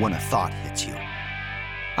afternoon when a thought hits you.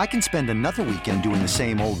 I can spend another weekend doing the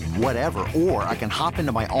same old whatever, or I can hop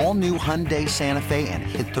into my all-new Hyundai Santa Fe and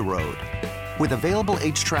hit the road. With available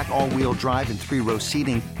H-Track all-wheel drive and 3-row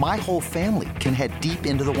seating, my whole family can head deep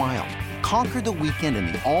into the wild. Conquer the weekend in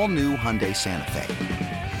the all-new Hyundai Santa Fe.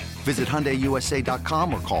 Visit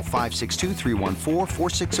HyundaiUSA.com or call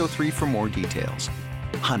 562-314-4603 for more details.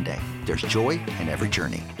 Hyundai, there's joy in every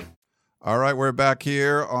journey. All right, we're back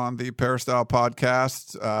here on the Peristyle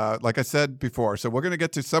Podcast. Like I said before, so we're going to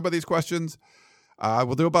get to some of these questions.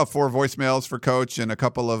 We'll do about 4 voicemails for Coach and a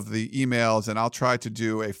couple of the emails, and I'll try to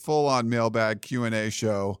do a full-on mailbag Q&A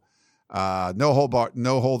show. No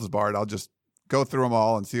holds barred. I'll just go through them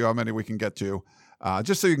all and see how many we can get to,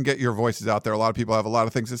 just so you can get your voices out there. A lot of people have a lot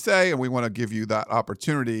of things to say, and we want to give you that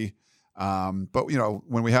opportunity. But, you know,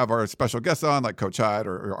 when we have our special guests on, like Coach Hyde,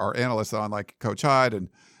 or our analysts on, like Coach Hyde, and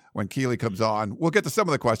when Keely comes on, we'll get to some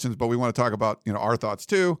of the questions, but we want to talk about, you know, our thoughts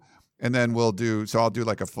too. And then I'll do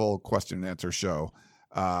like a full question and answer show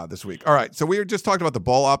this week. All right. So we were just talking about the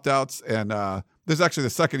bowl opt-outs, and this is actually the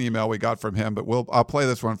second email we got from him, but I'll play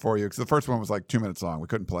this one for you because the first one was like 2 minutes long. We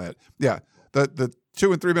couldn't play it. Yeah. The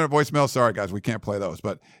 2 and 3 minute voicemail. Sorry guys, we can't play those,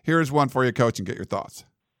 but here's one for you, Coach, and get your thoughts.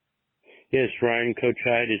 Yes, Ryan, Coach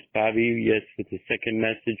Hyde, it's Bobby. Yes, with the second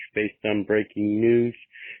message based on breaking news.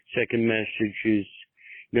 Second message is,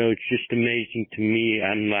 it's just amazing to me.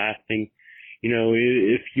 I'm laughing.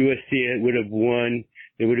 If USC would have won,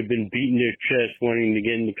 they would have been beating their chest wanting to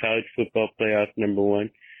get in the college football playoff, number one.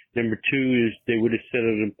 Number two is they would have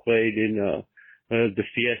settled and played in the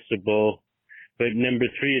Fiesta Bowl. But number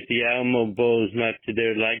three, at the Alamo Bowl is not to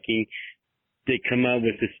their liking. They come out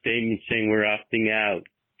with a statement saying we're opting out.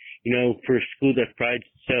 For a school that prides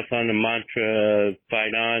itself on the mantra,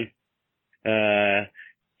 fight on,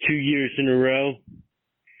 2 years in a row,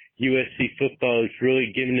 USC football is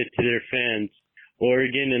really giving it to their fans.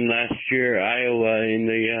 Oregon and last year Iowa in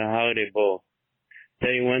the Holiday Bowl.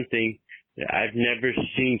 Tell you one thing, I've never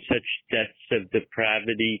seen such depths of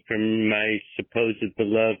depravity from my supposed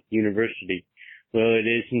beloved university. Well, it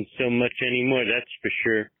isn't so much anymore, that's for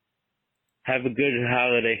sure. Have a good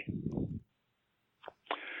holiday.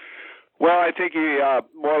 Well, I think he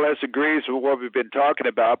more or less agrees with what we've been talking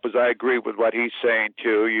about, because I agree with what he's saying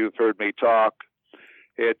too. You've heard me talk.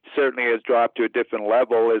 It certainly has dropped to a different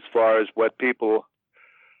level as far as what people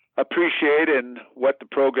appreciate and what the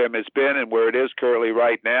program has been and where it is currently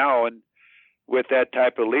right now. And with that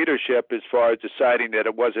type of leadership, as far as deciding that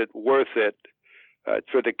it wasn't worth it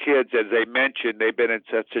for the kids, as they mentioned, they've been in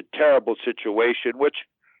such a terrible situation, which,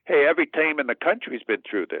 hey, every team in the country's been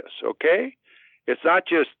through this, okay? It's not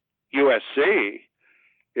just USC,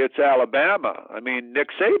 it's Alabama. I mean,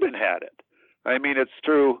 Nick Saban had it. I mean, it's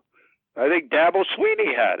through, I think Dabo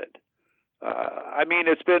Swinney had it. I mean,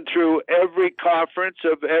 it's been through every conference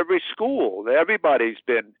of every school. Everybody's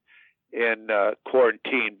been in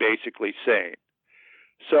quarantine, basically saying.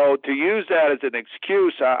 So to use that as an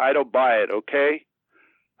excuse, I don't buy it, okay?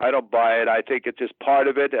 I don't buy it. I think it's just part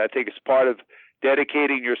of it. I think it's part of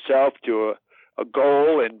dedicating yourself to a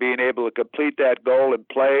goal and being able to complete that goal and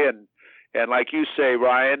play. And like you say,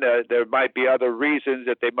 Ryan, there might be other reasons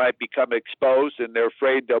that they might become exposed and they're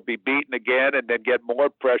afraid they'll be beaten again and then get more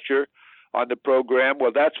pressure on the program.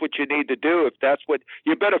 Well, that's what you need to do. If that's what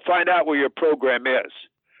you better find out where your program is.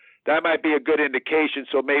 That might be a good indication,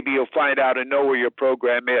 so maybe you'll find out and know where your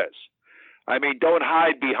program is. I mean, don't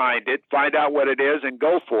hide behind it. Find out what it is and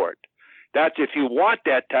go for it. That's if you want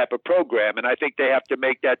that type of program, and I think they have to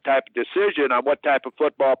make that type of decision on what type of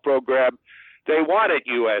football program they want at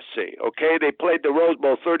USC, okay? They played the Rose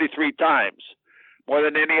Bowl 33 times, more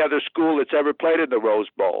than any other school that's ever played in the Rose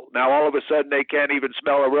Bowl. Now, all of a sudden, they can't even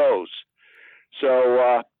smell a rose.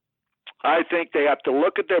 So I think they have to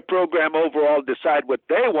look at their program overall, decide what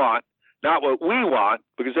they want, not what we want,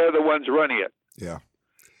 because they're the ones running it. Yeah.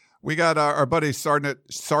 We got our buddy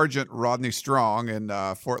Sergeant Rodney Strong in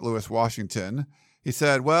Fort Lewis, Washington. He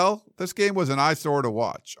said, well, this game was an eyesore to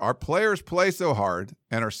watch. Our players play so hard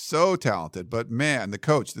and are so talented, but man, the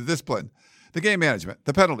coach, the discipline, the game management,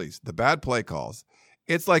 the penalties, the bad play calls,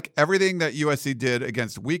 It's like everything that USC did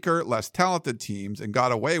against weaker, less talented teams and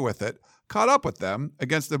got away with it, caught up with them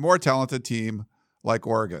against a more talented team like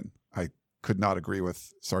Oregon. I could not agree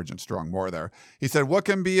with Sergeant Strong more there. He said, what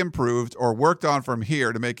can be improved or worked on from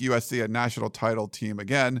here to make USC a national title team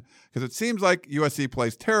again? Because it seems like USC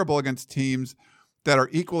plays terrible against teams that are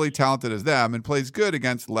equally talented as them and plays good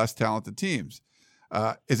against less talented teams.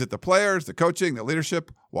 Is it the players, the coaching, the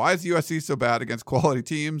leadership? Why is USC so bad against quality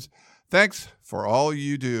teams? Thanks for all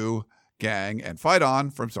you do, gang, and fight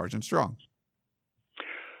on, from Sergeant Strong.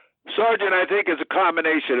 Sergeant, I think, is a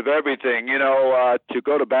combination of everything. You know, to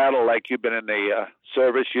go to battle like you've been in the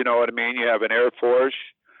service, you know what I mean? You have an Air Force,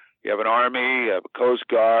 you have an Army, you have a Coast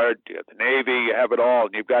Guard, you have the Navy, you have it all,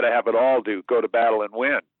 and you've got to have it all to go to battle and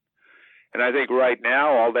win. And I think right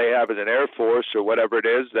now all they have is an Air Force or whatever it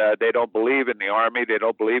is. They don't believe in the Army. They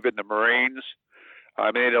don't believe in the Marines.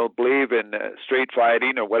 I mean, they don't believe in street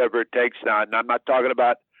fighting or whatever it takes now. And I'm not talking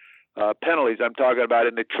about penalties. I'm talking about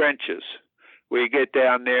in the trenches, where you get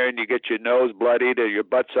down there and you get your nose bloodied or you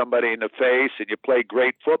butt somebody in the face and you play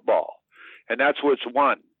great football. And that's what's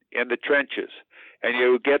won, in the trenches. And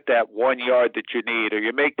you get that 1 yard that you need, or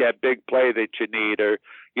you make that big play that you need, or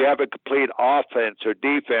you have a complete offense or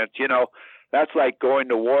defense. You know, that's like going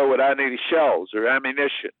to war without any shells or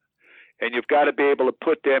ammunition. And you've got to be able to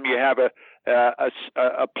put them. You have a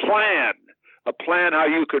plan how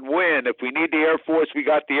you can win. If we need the Air Force, we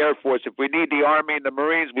got the Air Force. If we need the Army and the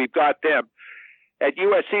Marines, we've got them. At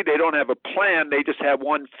USC, they don't have a plan. They just have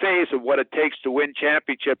one phase of what it takes to win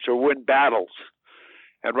championships or win battles.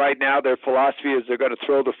 And right now, their philosophy is they're going to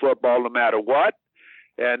throw the football no matter what,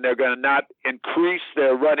 and they're going to not increase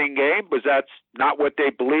their running game because that's not what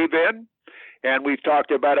they believe in. And we've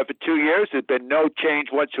talked about it for 2 years. There's been no change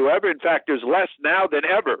whatsoever. In fact, there's less now than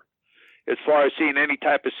ever as far as seeing any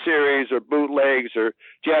type of series or bootlegs or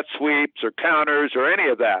jet sweeps or counters or any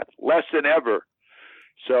of that. Less than ever.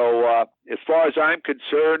 So as far as I'm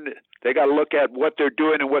concerned, they got to look at what they're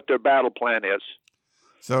doing and what their battle plan is.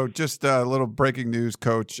 So just a little breaking news,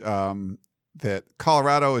 Coach, that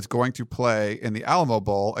Colorado is going to play in the Alamo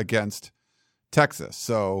Bowl against Texas.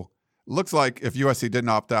 So looks like if USC didn't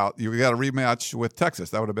opt out, you got a rematch with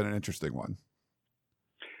Texas. That would have been an interesting one.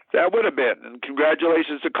 That would have been. And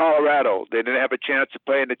congratulations to Colorado. They didn't have a chance to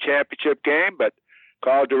play in the championship game, but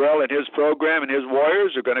Carl Durrell and his program and his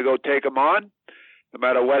Warriors are going to go take them on no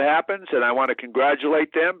matter what happens. And I want to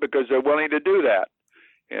congratulate them because they're willing to do that.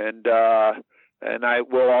 And I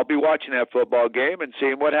will all be watching that football game and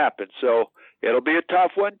seeing what happens. So it'll be a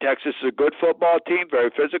tough one. Texas is a good football team, very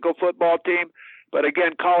physical football team. But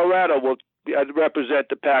again, Colorado will represent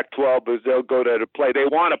the Pac-12 because they'll go there to play. They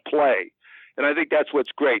want to play. And I think that's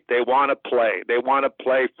what's great. They want to play. They want to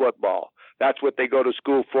play football. That's what they go to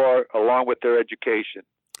school for, along with their education.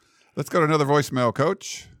 Let's go to another voicemail,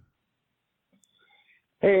 Coach.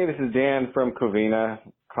 Hey, this is Dan from Covina,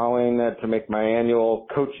 calling to make my annual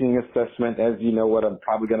coaching assessment. As you know what I'm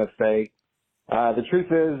probably going to say. The truth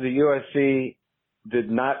is the USC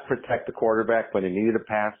did not protect the quarterback when he needed a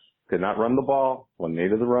pass, did not run the ball when he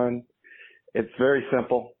needed to run. It's very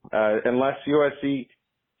simple. Unless USC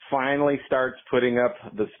finally starts putting up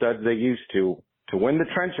the studs they used to win the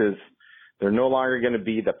trenches, they're no longer going to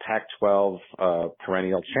be the Pac-12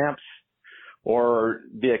 perennial champs or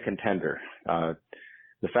be a contender.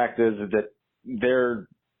 The fact is that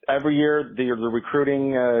every year the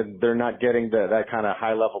recruiting, they're not getting that kind of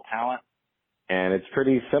high-level talent. And it's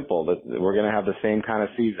pretty simple. We're going to have the same kind of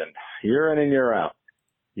season, year in and year out.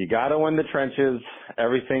 You got to win the trenches.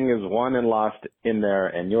 Everything is won and lost in there,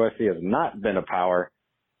 and USC has not been a power.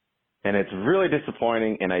 And it's really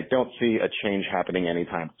disappointing, and I don't see a change happening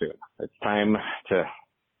anytime soon. It's time to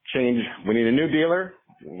change. We need a new dealer.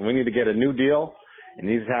 We need to get a new deal. It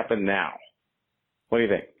needs to happen now. What do you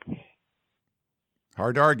think?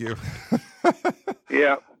 Hard to argue.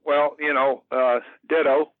 Yeah, well,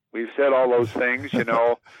 ditto. We've said all those things, you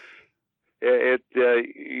know.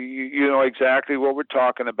 You know exactly what we're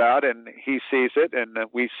talking about, and he sees it, and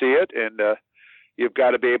we see it, and you've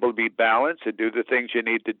got to be able to be balanced and do the things you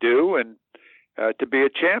need to do, and to be a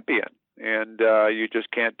champion. And you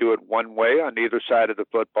just can't do it one way on either side of the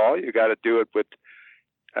football. You got to do it with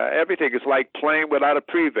everything. It's like playing without a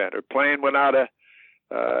prevent or playing without a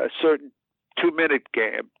certain 2-minute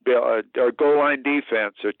game or goal line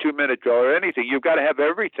defense or 2-minute drill or anything. You've got to have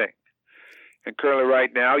everything. And currently right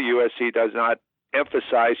now, USC does not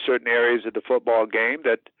emphasize certain areas of the football game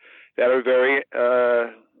that are very,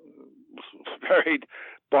 very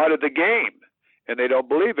part of the game, and they don't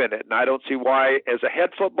believe in it. And I don't see why, as a head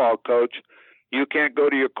football coach, you can't go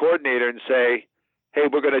to your coordinator and say, hey,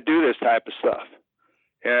 we're going to do this type of stuff.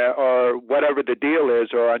 or whatever the deal is,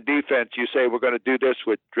 or on defense you say we're going to do this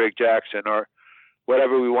with Drake Jackson or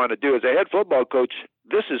whatever we want to do. As a head football coach,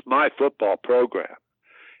 this is my football program,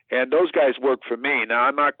 and those guys work for me. Now,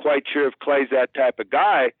 I'm not quite sure if Clay's that type of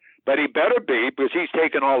guy, but he better be, because he's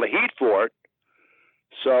taking all the heat for it.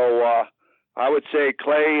 So I would say,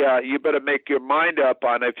 Clay, you better make your mind up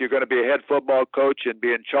on if you're going to be a head football coach and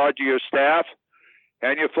be in charge of your staff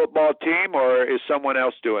and your football team, or is someone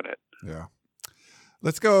else doing it? Yeah.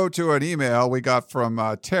 Let's go to an email we got from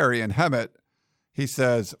Terry in Hemet. He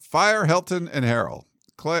says, fire Helton and Harrell.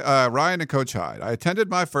 Ryan and Coach Hyde. I attended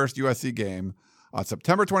my first USC game on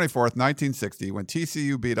September 24th, 1960, when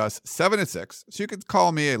TCU beat us 7-6, so you could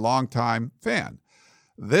call me a longtime fan.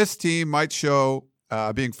 This team might show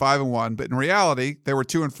being 5-1, but in reality, they were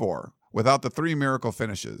 2-4 without the 3 miracle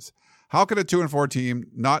finishes. How could a 2-4 team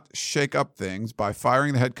not shake up things by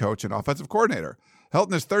firing the head coach and offensive coordinator?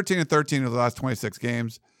 Helton is 13-13 in the last 26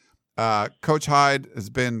 games. Coach Hyde has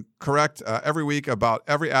been correct every week about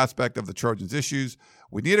every aspect of the Trojans' issues.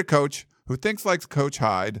 We need a coach who thinks like Coach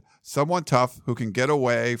Hyde, someone tough who can get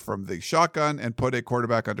away from the shotgun and put a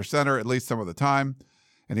quarterback under center at least some of the time.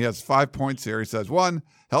 And he has 5 points here. He says, 1,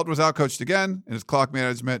 Helton was outcoached again, and his clock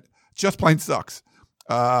management just plain sucks.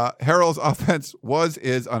 Harrell's offense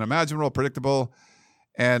is unimaginable, predictable,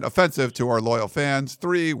 and offensive to our loyal fans.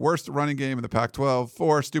 3, worst running game in the Pac-12.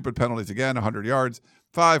 4, stupid penalties again, 100 yards.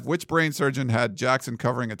 5, which brain surgeon had Jackson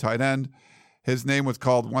covering a tight end? His name was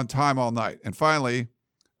called one time all night. And finally,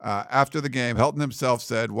 after the game, Helton himself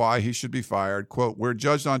said why he should be fired. Quote, we're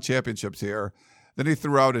judged on championships here. Then he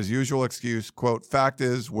threw out his usual excuse, quote, fact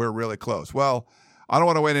is, we're really close. Well, I don't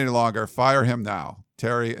want to wait any longer. Fire him now.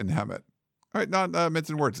 Terry and Hemet. All right, not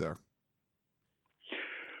mincing words there.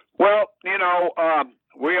 Well,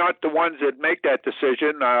 we aren't the ones that make that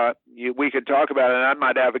decision. We can talk about it, and I'm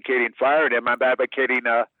not advocating firing him. I'm advocating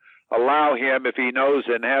allow him, if he knows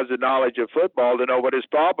and has the knowledge of football, to know what his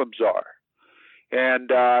problems are.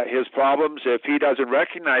 And his problems, if he doesn't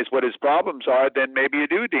recognize what his problems are, then maybe you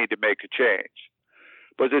do need to make a change.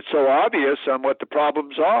 But it's so obvious on what the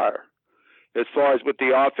problems are, as far as with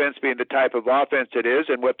the offense being the type of offense it is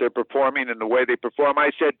and what they're performing and the way they perform.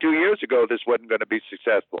 I said 2 years ago this wasn't going to be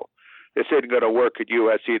successful. This isn't going to work at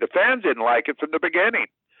USC. The fans didn't like it from the beginning.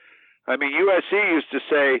 I mean, USC used to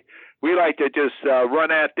say, we like to just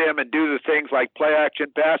run at them and do the things like play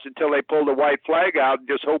action pass until they pull the white flag out and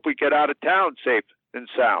just hope we get out of town safe and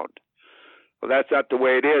sound. Well, that's not the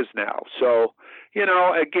way it is now. So,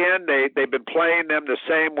 again, they've been playing them the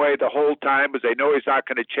same way the whole time because they know he's not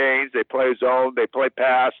going to change. They play zone, they play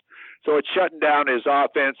pass. So it's shutting down his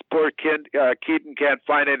offense. Poor Keaton can't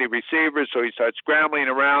find any receivers, so he starts scrambling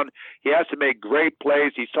around. He has to make great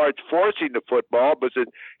plays. He starts forcing the football because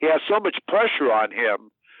he has so much pressure on him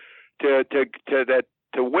to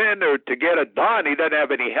win or to get it done. He doesn't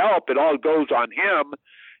have any help. It all goes on him.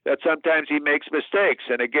 That sometimes he makes mistakes.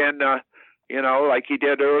 And again, like he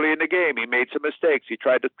did early in the game, he made some mistakes. He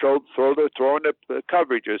tried to throwing the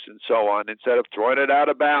coverages and so on instead of throwing it out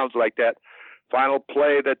of bounds like that final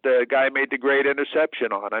play that the guy made the great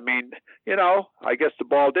interception on. I mean, I guess the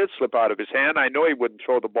ball did slip out of his hand. I know he wouldn't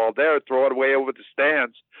throw the ball there, throw it away over the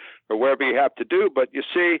stands or wherever you have to do. But you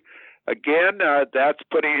see, again, that's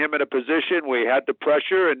putting him in a position where he had the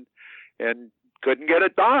pressure and couldn't get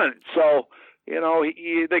it done. So,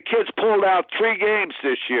 the kid's pulled out 3 games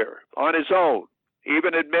this year on his own.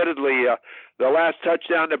 Even admittedly, the last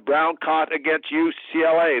touchdown that Brown caught against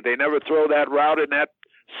UCLA, they never throw that route in that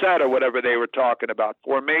set or whatever they were talking about,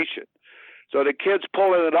 formation. So the kid's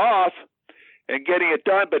pulling it off and getting it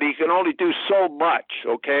done, but he can only do so much,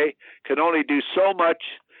 okay? Can only do so much,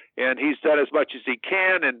 and he's done as much as he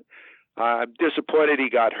can, and I'm disappointed he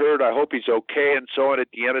got hurt. I hope he's okay and so on at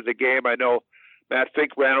the end of the game. I know Matt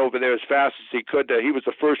Fink ran over there as fast as he could. He was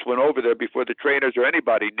the first one over there before the trainers or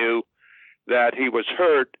anybody knew that he was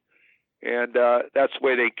hurt. And that's the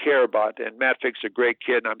way they care about it. And Matt Fink's a great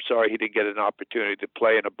kid, and I'm sorry he didn't get an opportunity to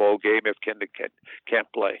play in a bowl game if Kendrick can't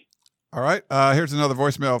play. All right. Here's another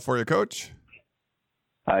voicemail for you, Coach.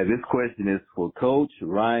 Hi, this question is for Coach,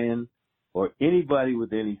 Ryan, or anybody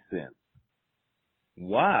with any sense.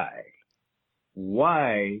 Why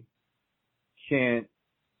can't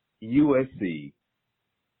USC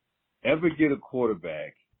ever get a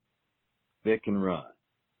quarterback that can run?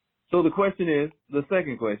 So the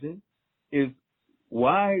second question is,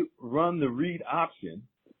 why run the read option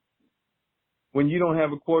when you don't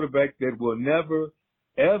have a quarterback that will never,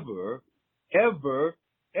 ever, ever,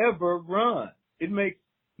 ever run? It makes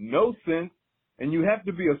no sense, and you have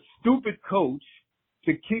to be a stupid coach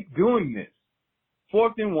to keep doing this.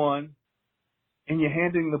 4th and 1, and you're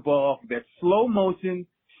handing the ball off. That slow motion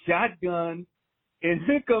shotgun, and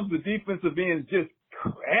here comes the defensive end just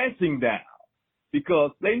crashing down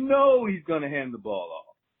because they know he's going to hand the ball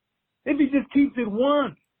off. If he just keeps it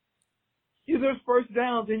once, there's first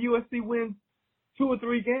downs and USC wins 2 or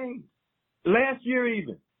 3 games. Last year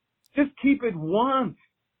even. Just keep it once.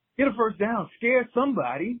 Get a first down. Scare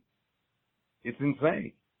somebody. It's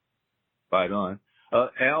insane. Right on.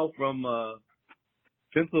 Al from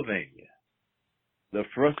Pennsylvania. The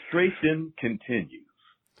frustration continues.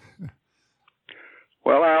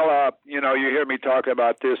 Well, Al, you hear me talking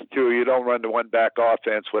about this too. You don't run the one-back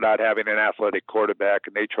offense without having an athletic quarterback,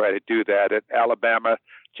 and they try to do that. At Alabama,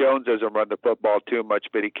 Jones doesn't run the football too much,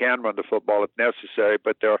 but he can run the football if necessary.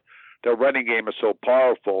 But their running game is so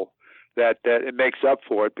powerful that it makes up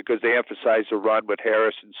for it because they emphasize the run with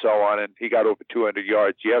Harris and so on, and he got over 200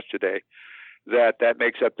 yards yesterday. That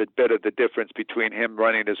makes up a bit of the difference between him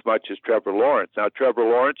running as much as Trevor Lawrence. Now, Trevor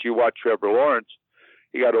Lawrence, you watch Trevor Lawrence,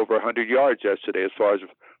 he got over 100 yards yesterday as far as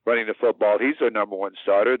running the football. He's their number one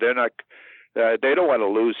starter. They're not. They don't want to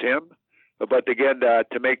lose him. But again,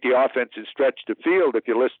 to make the offense and stretch the field, if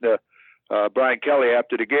you listen to Brian Kelly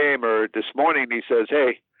after the game or this morning, he says,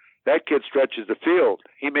 hey, that kid stretches the field.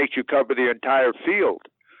 He makes you cover the entire field.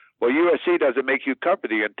 Well, USC doesn't make you cover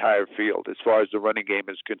the entire field as far as the running game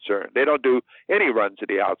is concerned. They don't do any runs to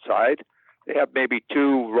the outside. They have maybe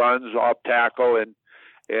 2 runs off tackle and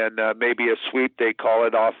maybe a sweep, they call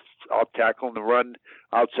it, off tackle, and the run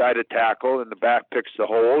outside of tackle, and the back picks the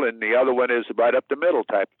hole, and the other one is right up the middle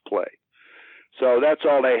type of play. So that's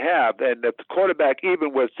all they have. And if the quarterback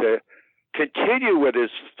even was to continue with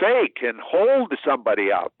his fake and hold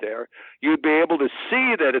somebody out there, you'd be able to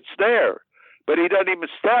see that it's there. But he doesn't even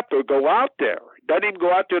step or go out there. He doesn't even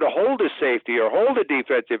go out there to hold a safety or hold a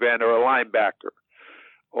defensive end or a linebacker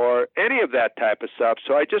or any of that type of stuff.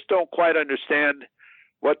 So I just don't quite understand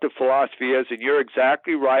what the philosophy is. And you're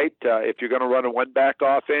exactly right. If you're going to run a one-back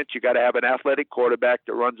offense, you got to have an athletic quarterback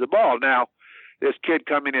that runs the ball. Now, this kid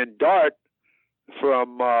coming in, Dart,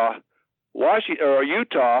 from Washington or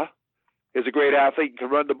Utah, is a great athlete and can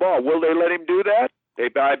run the ball. Will they let him do that?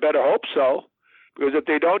 I better hope so. Because if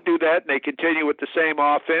they don't do that and they continue with the same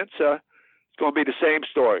offense, it's going to be the same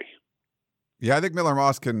story. Yeah, I think Miller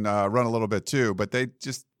Moss can run a little bit too, but they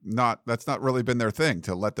just that's not really been their thing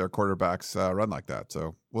to let their quarterbacks run like that.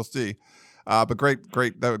 So we'll see. But great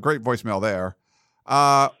voicemail there.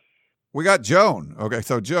 We got Joan. Okay,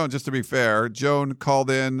 so Joan, just to be fair, Joan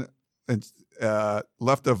called in and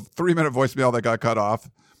left a 3-minute voicemail that got cut off,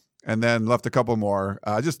 and then left a couple more.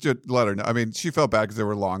 Just to let her know. I mean, she felt bad because they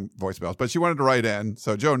were long voicemails, but she wanted to write in.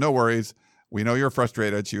 So, Joe, no worries. We know you're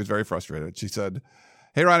frustrated. She was very frustrated. She said,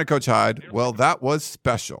 hey, Ryan and Coach Hyde. Well, that was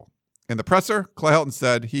special. In the presser, Clay Helton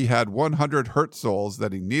said he had 100 hurt souls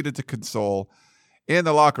that he needed to console in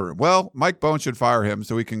the locker room. Well, Mike Bohn should fire him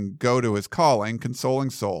so he can go to his calling, consoling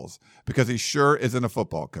souls, because he sure isn't a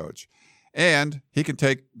football coach. And he can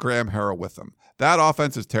take Graham Harrell with him. That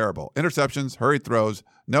offense is terrible. Interceptions, hurried throws,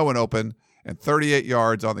 no one open, and 38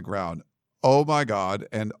 yards on the ground. Oh, my God.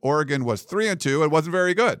 And Oregon was 3-2 and wasn't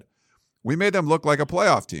very good. We made them look like a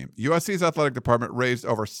playoff team. USC's athletic department raised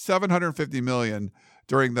over $750 million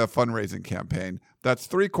during the fundraising campaign. That's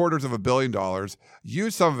 $750 million.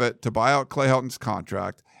 Use some of it to buy out Clay Helton's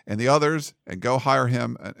contract and the others and go hire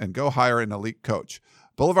him and go hire an elite coach.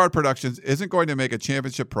 Boulevard Productions isn't going to make a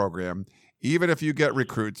championship program, even if you get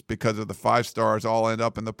recruits, because of the 5 stars all end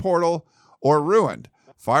up in the portal or ruined.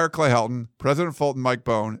 Fire Clay Helton, President Fulton, Mike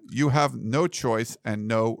Bohn. You have no choice and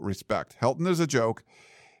no respect. Helton is a joke.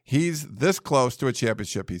 He's this close to a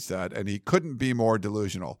championship, he said, and he couldn't be more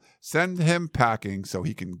delusional. Send him packing so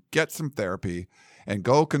he can get some therapy and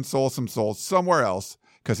go console some souls somewhere else,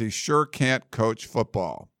 because he sure can't coach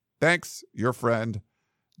football. Thanks, your friend,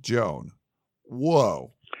 Joan.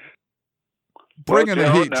 Whoa. Bringing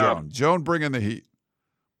the heat, Joan. Joan bringing the heat.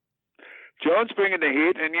 Joan's bringing the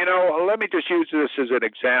heat. And, let me just use this as an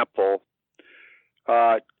example.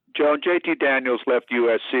 Joan, JT Daniels left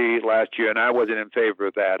USC last year, and I wasn't in favor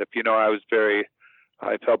of that.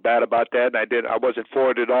 I felt bad about that, and I wasn't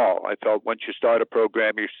for it at all. I felt once you start a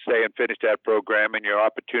program, you stay and finish that program, and your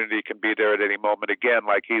opportunity can be there at any moment again,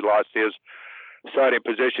 like he lost his starting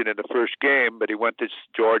position in the first game, but he went to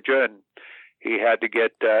Georgia, and he had to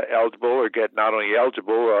get eligible, or get not only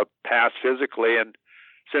eligible, pass physically. And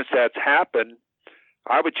since that's happened,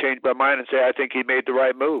 I would change my mind and say I think he made the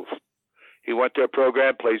right move. He went to a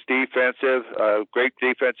program, plays defensive, great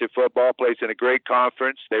defensive football, plays in a great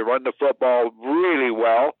conference. They run the football really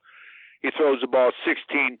well. He throws the ball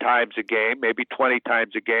 16 times a game, maybe 20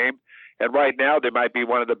 times a game. And right now, they might be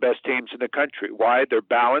one of the best teams in the country. Why? They're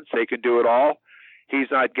balanced. They can do it all. he's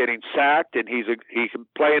not getting sacked, and he can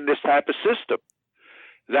play in this type of system.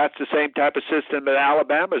 That's the same type of system that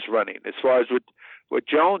Alabama's running as far as with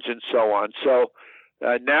Jones and so on. So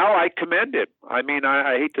now I commend him. I mean,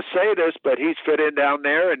 I hate to say this, but he's fit in down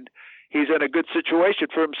there, and he's in a good situation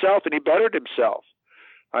for himself, and he bettered himself.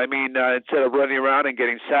 I mean, instead of running around and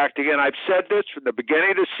getting sacked again. I've said this from the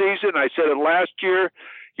beginning of the season. I said it last year.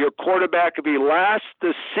 Your quarterback, if he lasts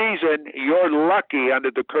the season, you're lucky under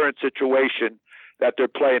the current situation that they're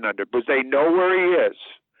playing under, because they know where he is,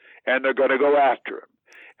 and they're going to go after him.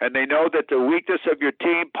 And they know that the weakness of your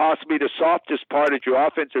team, possibly the softest part, is your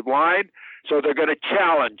offensive line, so they're going to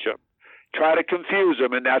challenge him, try to confuse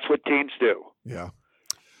him, and that's what teams do. Yeah.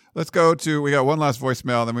 Let's go to, we got one last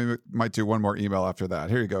voicemail, then we might do one more email after that.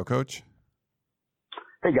 Here you go, Coach.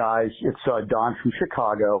 Hey, guys. It's Don from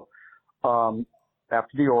Chicago.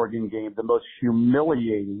 After the Oregon game, the most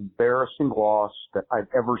humiliating, embarrassing loss that I've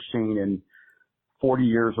ever seen in 40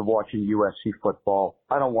 years of watching USC football.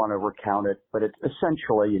 I don't want to recount it, but it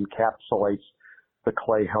essentially encapsulates the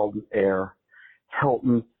Clay Helton era.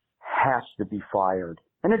 Helton has to be fired.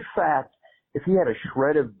 And in fact, if he had a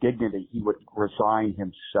shred of dignity, he would resign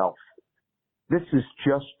himself. This is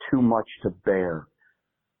just too much to bear.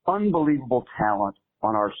 Unbelievable talent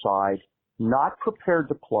on our side, not prepared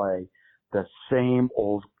to play the same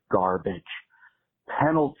old garbage.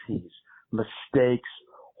 Penalties, mistakes,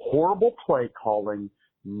 horrible play calling,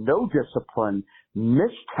 no discipline,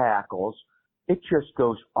 missed tackles. It just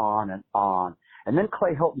goes on and on. And then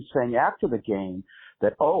Clay Helton saying after the game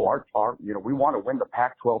that, we want to win the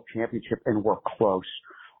Pac-12 championship and we're close.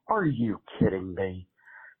 Are you kidding me?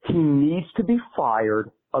 He needs to be fired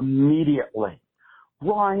immediately.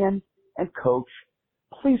 Ryan and Coach,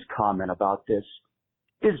 please comment about this.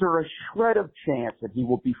 Is there a shred of chance that he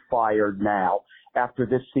will be fired now after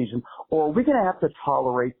this season? Or are we going to have to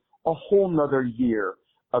tolerate a whole nother year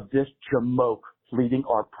of this jamoke leading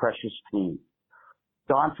our precious team?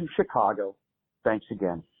 Don from Chicago, thanks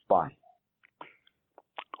again. Bye.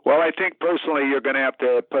 Well, I think personally you're going to have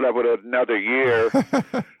to put up with another year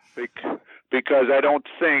because I don't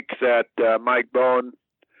think that Mike Bohn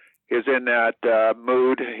is in that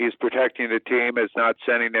mood. He's protecting the team, is not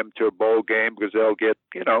sending them to a bowl game because they'll get,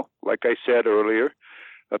 like I said earlier,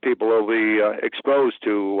 people will be exposed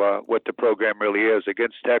to what the program really is.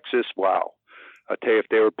 Against Texas, wow. I'll tell you, if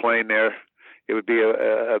they were playing there, it would be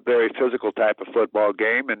a very physical type of football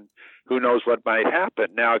game, and who knows what might happen.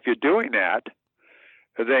 Now, if you're doing that,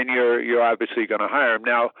 then you're obviously going to hire him.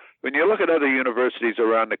 Now, when you look at other universities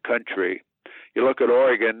around the country, you look at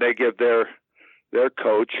Oregon, they give their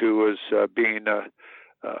coach, who was being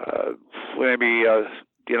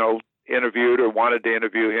interviewed or wanted to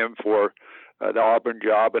interview him for the Auburn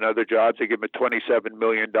job and other jobs. They give him a $27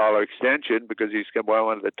 million extension because he's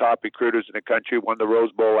one of the top recruiters in the country, won the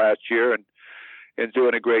Rose Bowl last year, and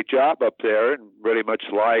doing a great job up there and really much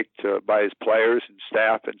liked by his players and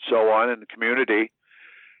staff and so on in the community.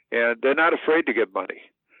 And they're not afraid to give money.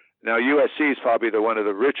 Now, USC is probably one of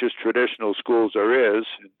the richest traditional schools there is,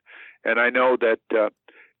 and I know that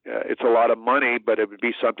it's a lot of money, but it would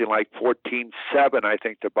be something like $14.7, I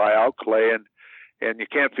think, to buy out Clay. And you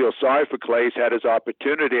can't feel sorry for Clay. He's had his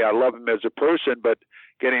opportunity. I love him as a person, but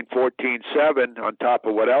getting $14.7 on top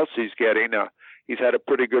of what else he's getting, he's had a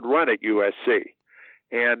pretty good run at USC.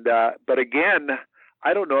 And but again,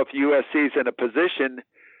 I don't know if USC is in a position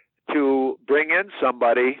to bring in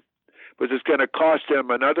somebody, because it's going to cost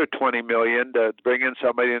them another $20 million to bring in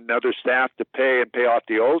somebody, another staff to pay and pay off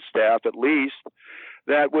the old staff at least,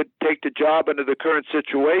 that would take the job under the current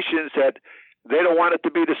situations. That they don't want it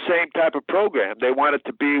to be the same type of program. They want it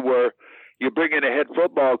to be where you bring in a head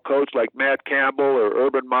football coach like Matt Campbell or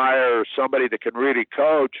Urban Meyer or somebody that can really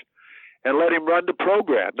coach and let him run the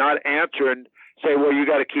program, not answer and say, well, you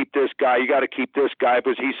got to keep this guy, you got to keep this guy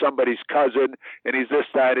because he's somebody's cousin and he's this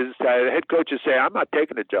side, this side. The head coaches say, I'm not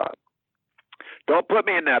taking the job. Don't put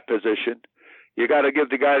me in that position. You got to give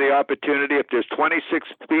the guy the opportunity. If there's 26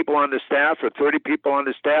 people on the staff or 30 people on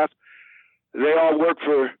the staff, they all work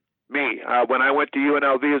for me. When I went to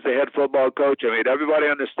UNLV as the head football coach, I made everybody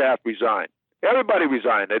on the staff resign. Everybody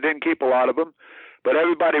resigned. I didn't keep a lot of them, but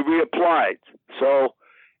everybody reapplied. So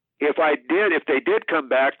if they did come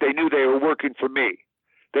back, they knew they were working for me.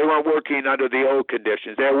 They weren't working under the old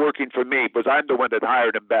conditions. They were working for me because I'm the one that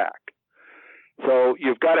hired them back. So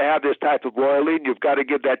you've got to have this type of loyalty, and you've got to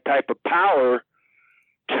give that type of power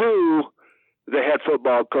to the head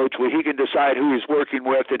football coach where he can decide who he's working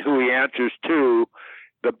with and who he answers to.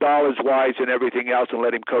 The ball is wise and everything else, and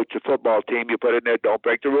let him coach the football team. You put in there, don't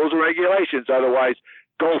break the rules and regulations. Otherwise,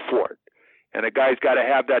 go for it. And a guy's got to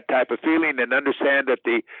have that type of feeling and understand that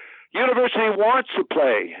the University wants to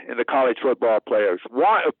play in the college football playoff,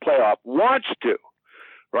 wants to.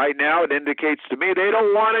 Right now, it indicates to me they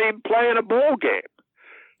don't want to even play in a bowl game.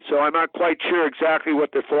 So I'm not quite sure exactly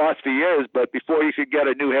what their philosophy is, but before you can get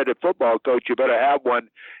a new headed football coach, you better have one,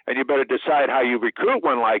 and you better decide how you recruit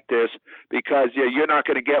one like this, because you're not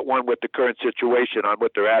going to get one with the current situation on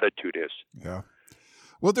what their attitude is. Yeah.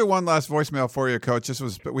 We'll do one last voicemail for you, Coach.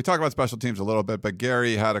 We talked about special teams a little bit, but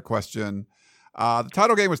Gary had a question. The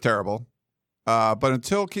title game was terrible, but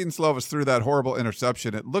until Keaton Slovis threw that horrible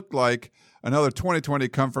interception, it looked like another 2020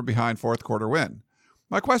 come-from-behind fourth-quarter win.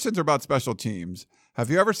 My questions are about special teams. Have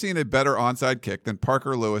you ever seen a better onside kick than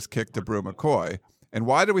Parker Lewis kicked to Brew McCoy? And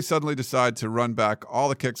why did we suddenly decide to run back all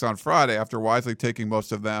the kicks on Friday after wisely taking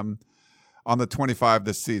most of them on the 25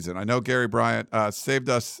 this season? I know Gary Bryant saved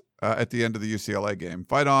us at the end of the UCLA game.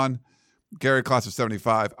 Fight on, Gary, class of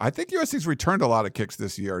 75. I think USC's returned a lot of kicks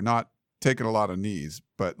this year, not taken a lot of knees.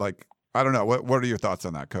 But, I don't know. What are your thoughts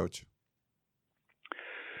on that, Coach?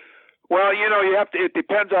 Well, it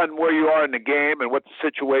depends on where you are in the game and what the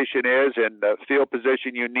situation is and the field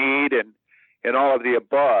position you need and all of the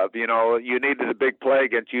above. You needed a big play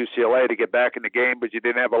against UCLA to get back in the game, but you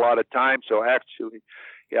didn't have a lot of time. So actually,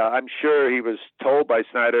 I'm sure he was told by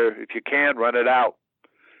Snyder, if you can, run it out.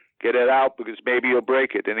 Get it out because maybe you'll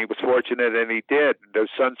break it. And he was fortunate, and he did.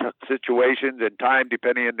 There's some situations and time,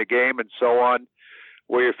 depending on the game and so on,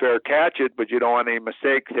 where you fair catch it, but you don't want any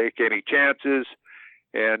mistakes, take any chances,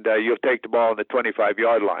 and you'll take the ball on the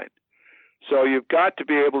 25-yard line. So you've got to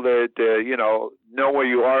be able to know where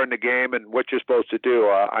you are in the game and what you're supposed to do.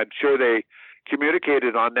 I'm sure they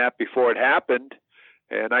communicated on that before it happened,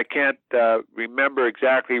 and I can't remember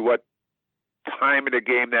exactly what time of the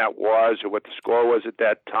game that was or what the score was at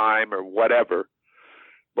that time or whatever.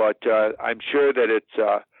 But I'm sure that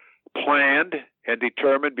it's planned and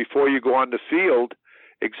determined before you go on the field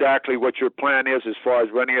exactly what your plan is as far as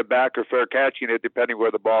running it back or fair catching it, depending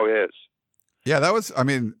where the ball is. Yeah,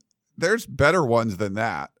 there's better ones than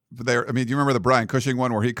that. Do you remember the Brian Cushing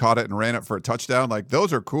one where he caught it and ran it for a touchdown?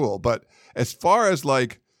 Those are cool. But as far as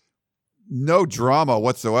no drama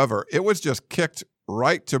whatsoever, it was just kicked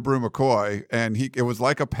right to Brew McCoy, and it was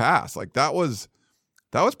like a pass. That was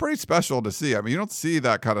pretty special to see. You don't see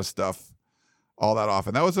that kind of stuff all that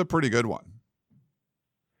often. That was a pretty good one.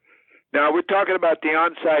 Now, we're talking about the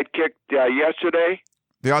onside kick yesterday?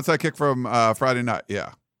 The onside kick from Friday night,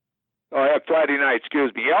 yeah. Oh, yeah, Friday night,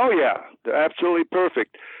 excuse me. Oh, yeah, absolutely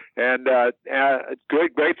perfect. And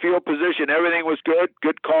great field position. Everything was good.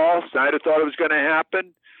 Good call. Snyder thought it was going to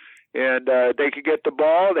happen. And they could get the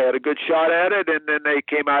ball. They had a good shot at it, and then they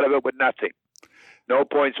came out of it with nothing. No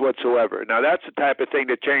points whatsoever. Now, that's the type of thing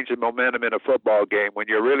that changes momentum in a football game, when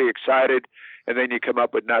you're really excited and then you come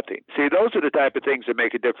up with nothing. See, those are the type of things that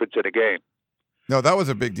make a difference in a game. No, that was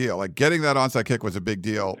a big deal. Getting that onside kick was a big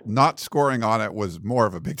deal. Not scoring on it was more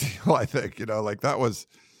of a big deal, I think. That was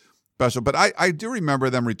special. But I do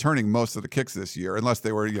remember them returning most of the kicks this year, unless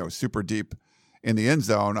they were, super deep in the end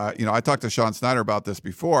zone. I talked to Sean Snyder about this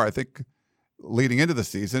before, I think, leading into the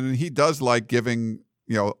season, and he does like giving,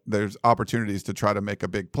 there's opportunities to try to make a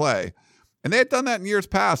big play. And they had done that in years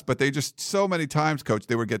past, but they just so many times, Coach,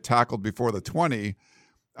 they would get tackled before the 20.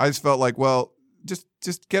 I just felt like, well, just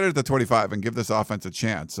get it at the 25 and give this offense a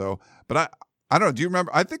chance. So, but I don't know. Do you remember?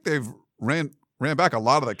 I think they've ran back a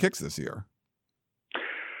lot of the kicks this year.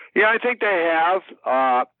 Yeah, I think they have.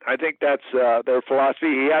 I think that's their philosophy.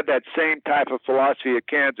 He had that same type of philosophy at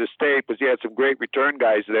Kansas State, because he had some great return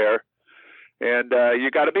guys there. And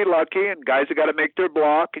you got to be lucky, and guys have got to make their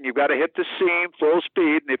block, and you've got to hit the seam full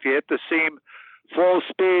speed. And if you hit the seam full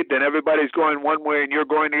speed, then everybody's going one way and you're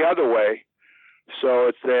going the other way. So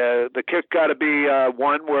it's the kick got to be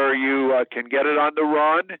one where you can get it on the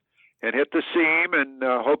run and hit the seam, and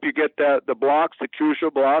hope you get the blocks, the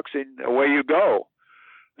crucial blocks, and away you go.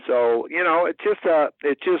 So it's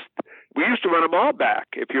just we used to run them all back,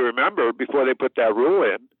 if you remember, before they put that rule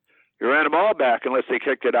in. You ran them all back unless they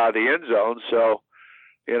kicked it out of the end zone. So,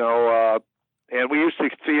 and we used to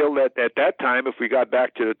feel that at that time, if we got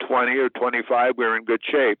back to the 20 or 25, we were in good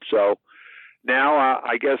shape. So now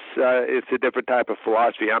I guess it's a different type of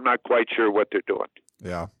philosophy. I'm not quite sure what they're doing.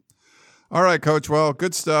 Yeah. All right, Coach. Well,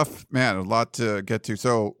 good stuff. Man, a lot to get to.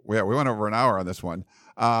 So, we went over an hour on this one.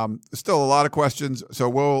 Still a lot of questions. So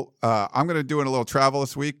I'm going to do a little travel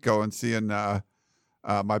this week, go and seeing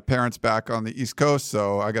my parents back on the East Coast.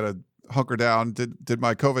 So I got to hunker down, did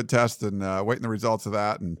my COVID test and waiting the results of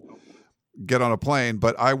that and get on a plane.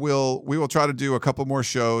 But we will try to do a couple more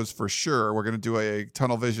shows for sure. We're going to do a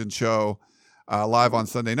Tunnel Vision show live on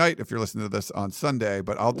Sunday night if you're listening to this on Sunday.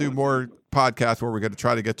 But I'll do more podcasts where we're going to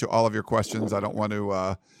try to get to all of your questions. I don't want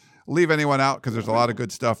to leave anyone out because there's a lot of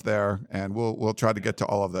good stuff there, and we'll try to get to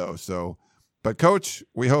all of those. So, but Coach,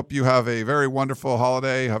 we hope you have a very wonderful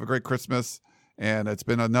holiday. Have a great Christmas. And it's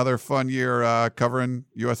been another fun year covering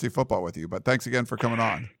USC football with you. But thanks again for coming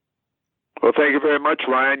on. Well, thank you very much,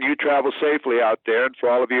 Ryan. You travel safely out there. And for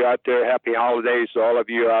all of you out there, happy holidays to all of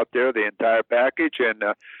you out there, the entire package. And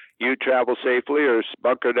you travel safely or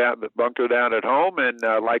bunker down at home, and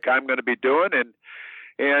like I'm going to be doing, and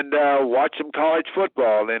watch some college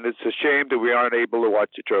football. And it's a shame that we aren't able to watch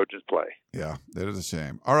the Trojans play. Yeah, it is a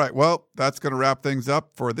shame. All right, well, that's going to wrap things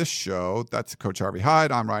up for this show. That's Coach Harvey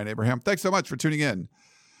Hyde. I'm Ryan Abraham. Thanks so much for tuning in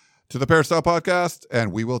to the Peristyle Podcast,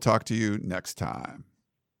 and we will talk to you next time.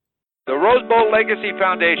 The Rose Bowl Legacy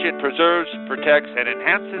Foundation preserves, protects, and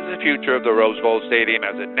enhances the future of the Rose Bowl Stadium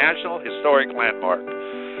as a National Historic Landmark.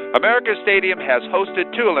 America's Stadium has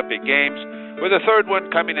hosted 2 Olympic Games, with a 3rd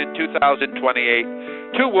one coming in 2028,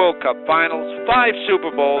 2 World Cup Finals, 5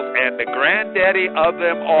 Super Bowls, and the granddaddy of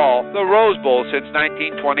them all, the Rose Bowl since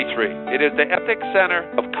 1923. It is the epic center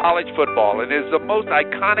of college football and is the most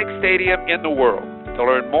iconic stadium in the world. To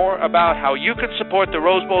learn more about how you can support the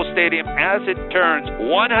Rose Bowl Stadium as it turns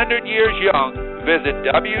 100 years young, visit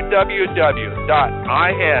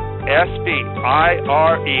www.inspire,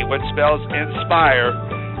 which spells inspire,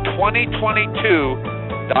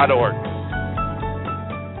 2022.org.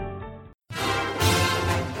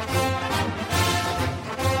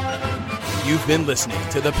 You've been listening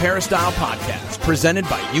to the Peristyle Podcast, presented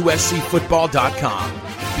by USCFootball.com.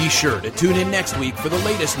 Be sure to tune in next week for the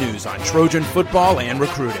latest news on Trojan football and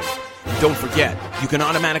recruiting. And don't forget, you can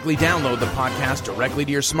automatically download the podcast directly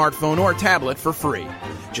to your smartphone or tablet for free.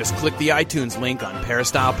 Just click the iTunes link on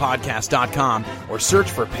peristylepodcast.com or search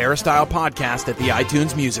for Peristyle Podcast at the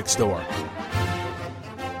iTunes Music Store.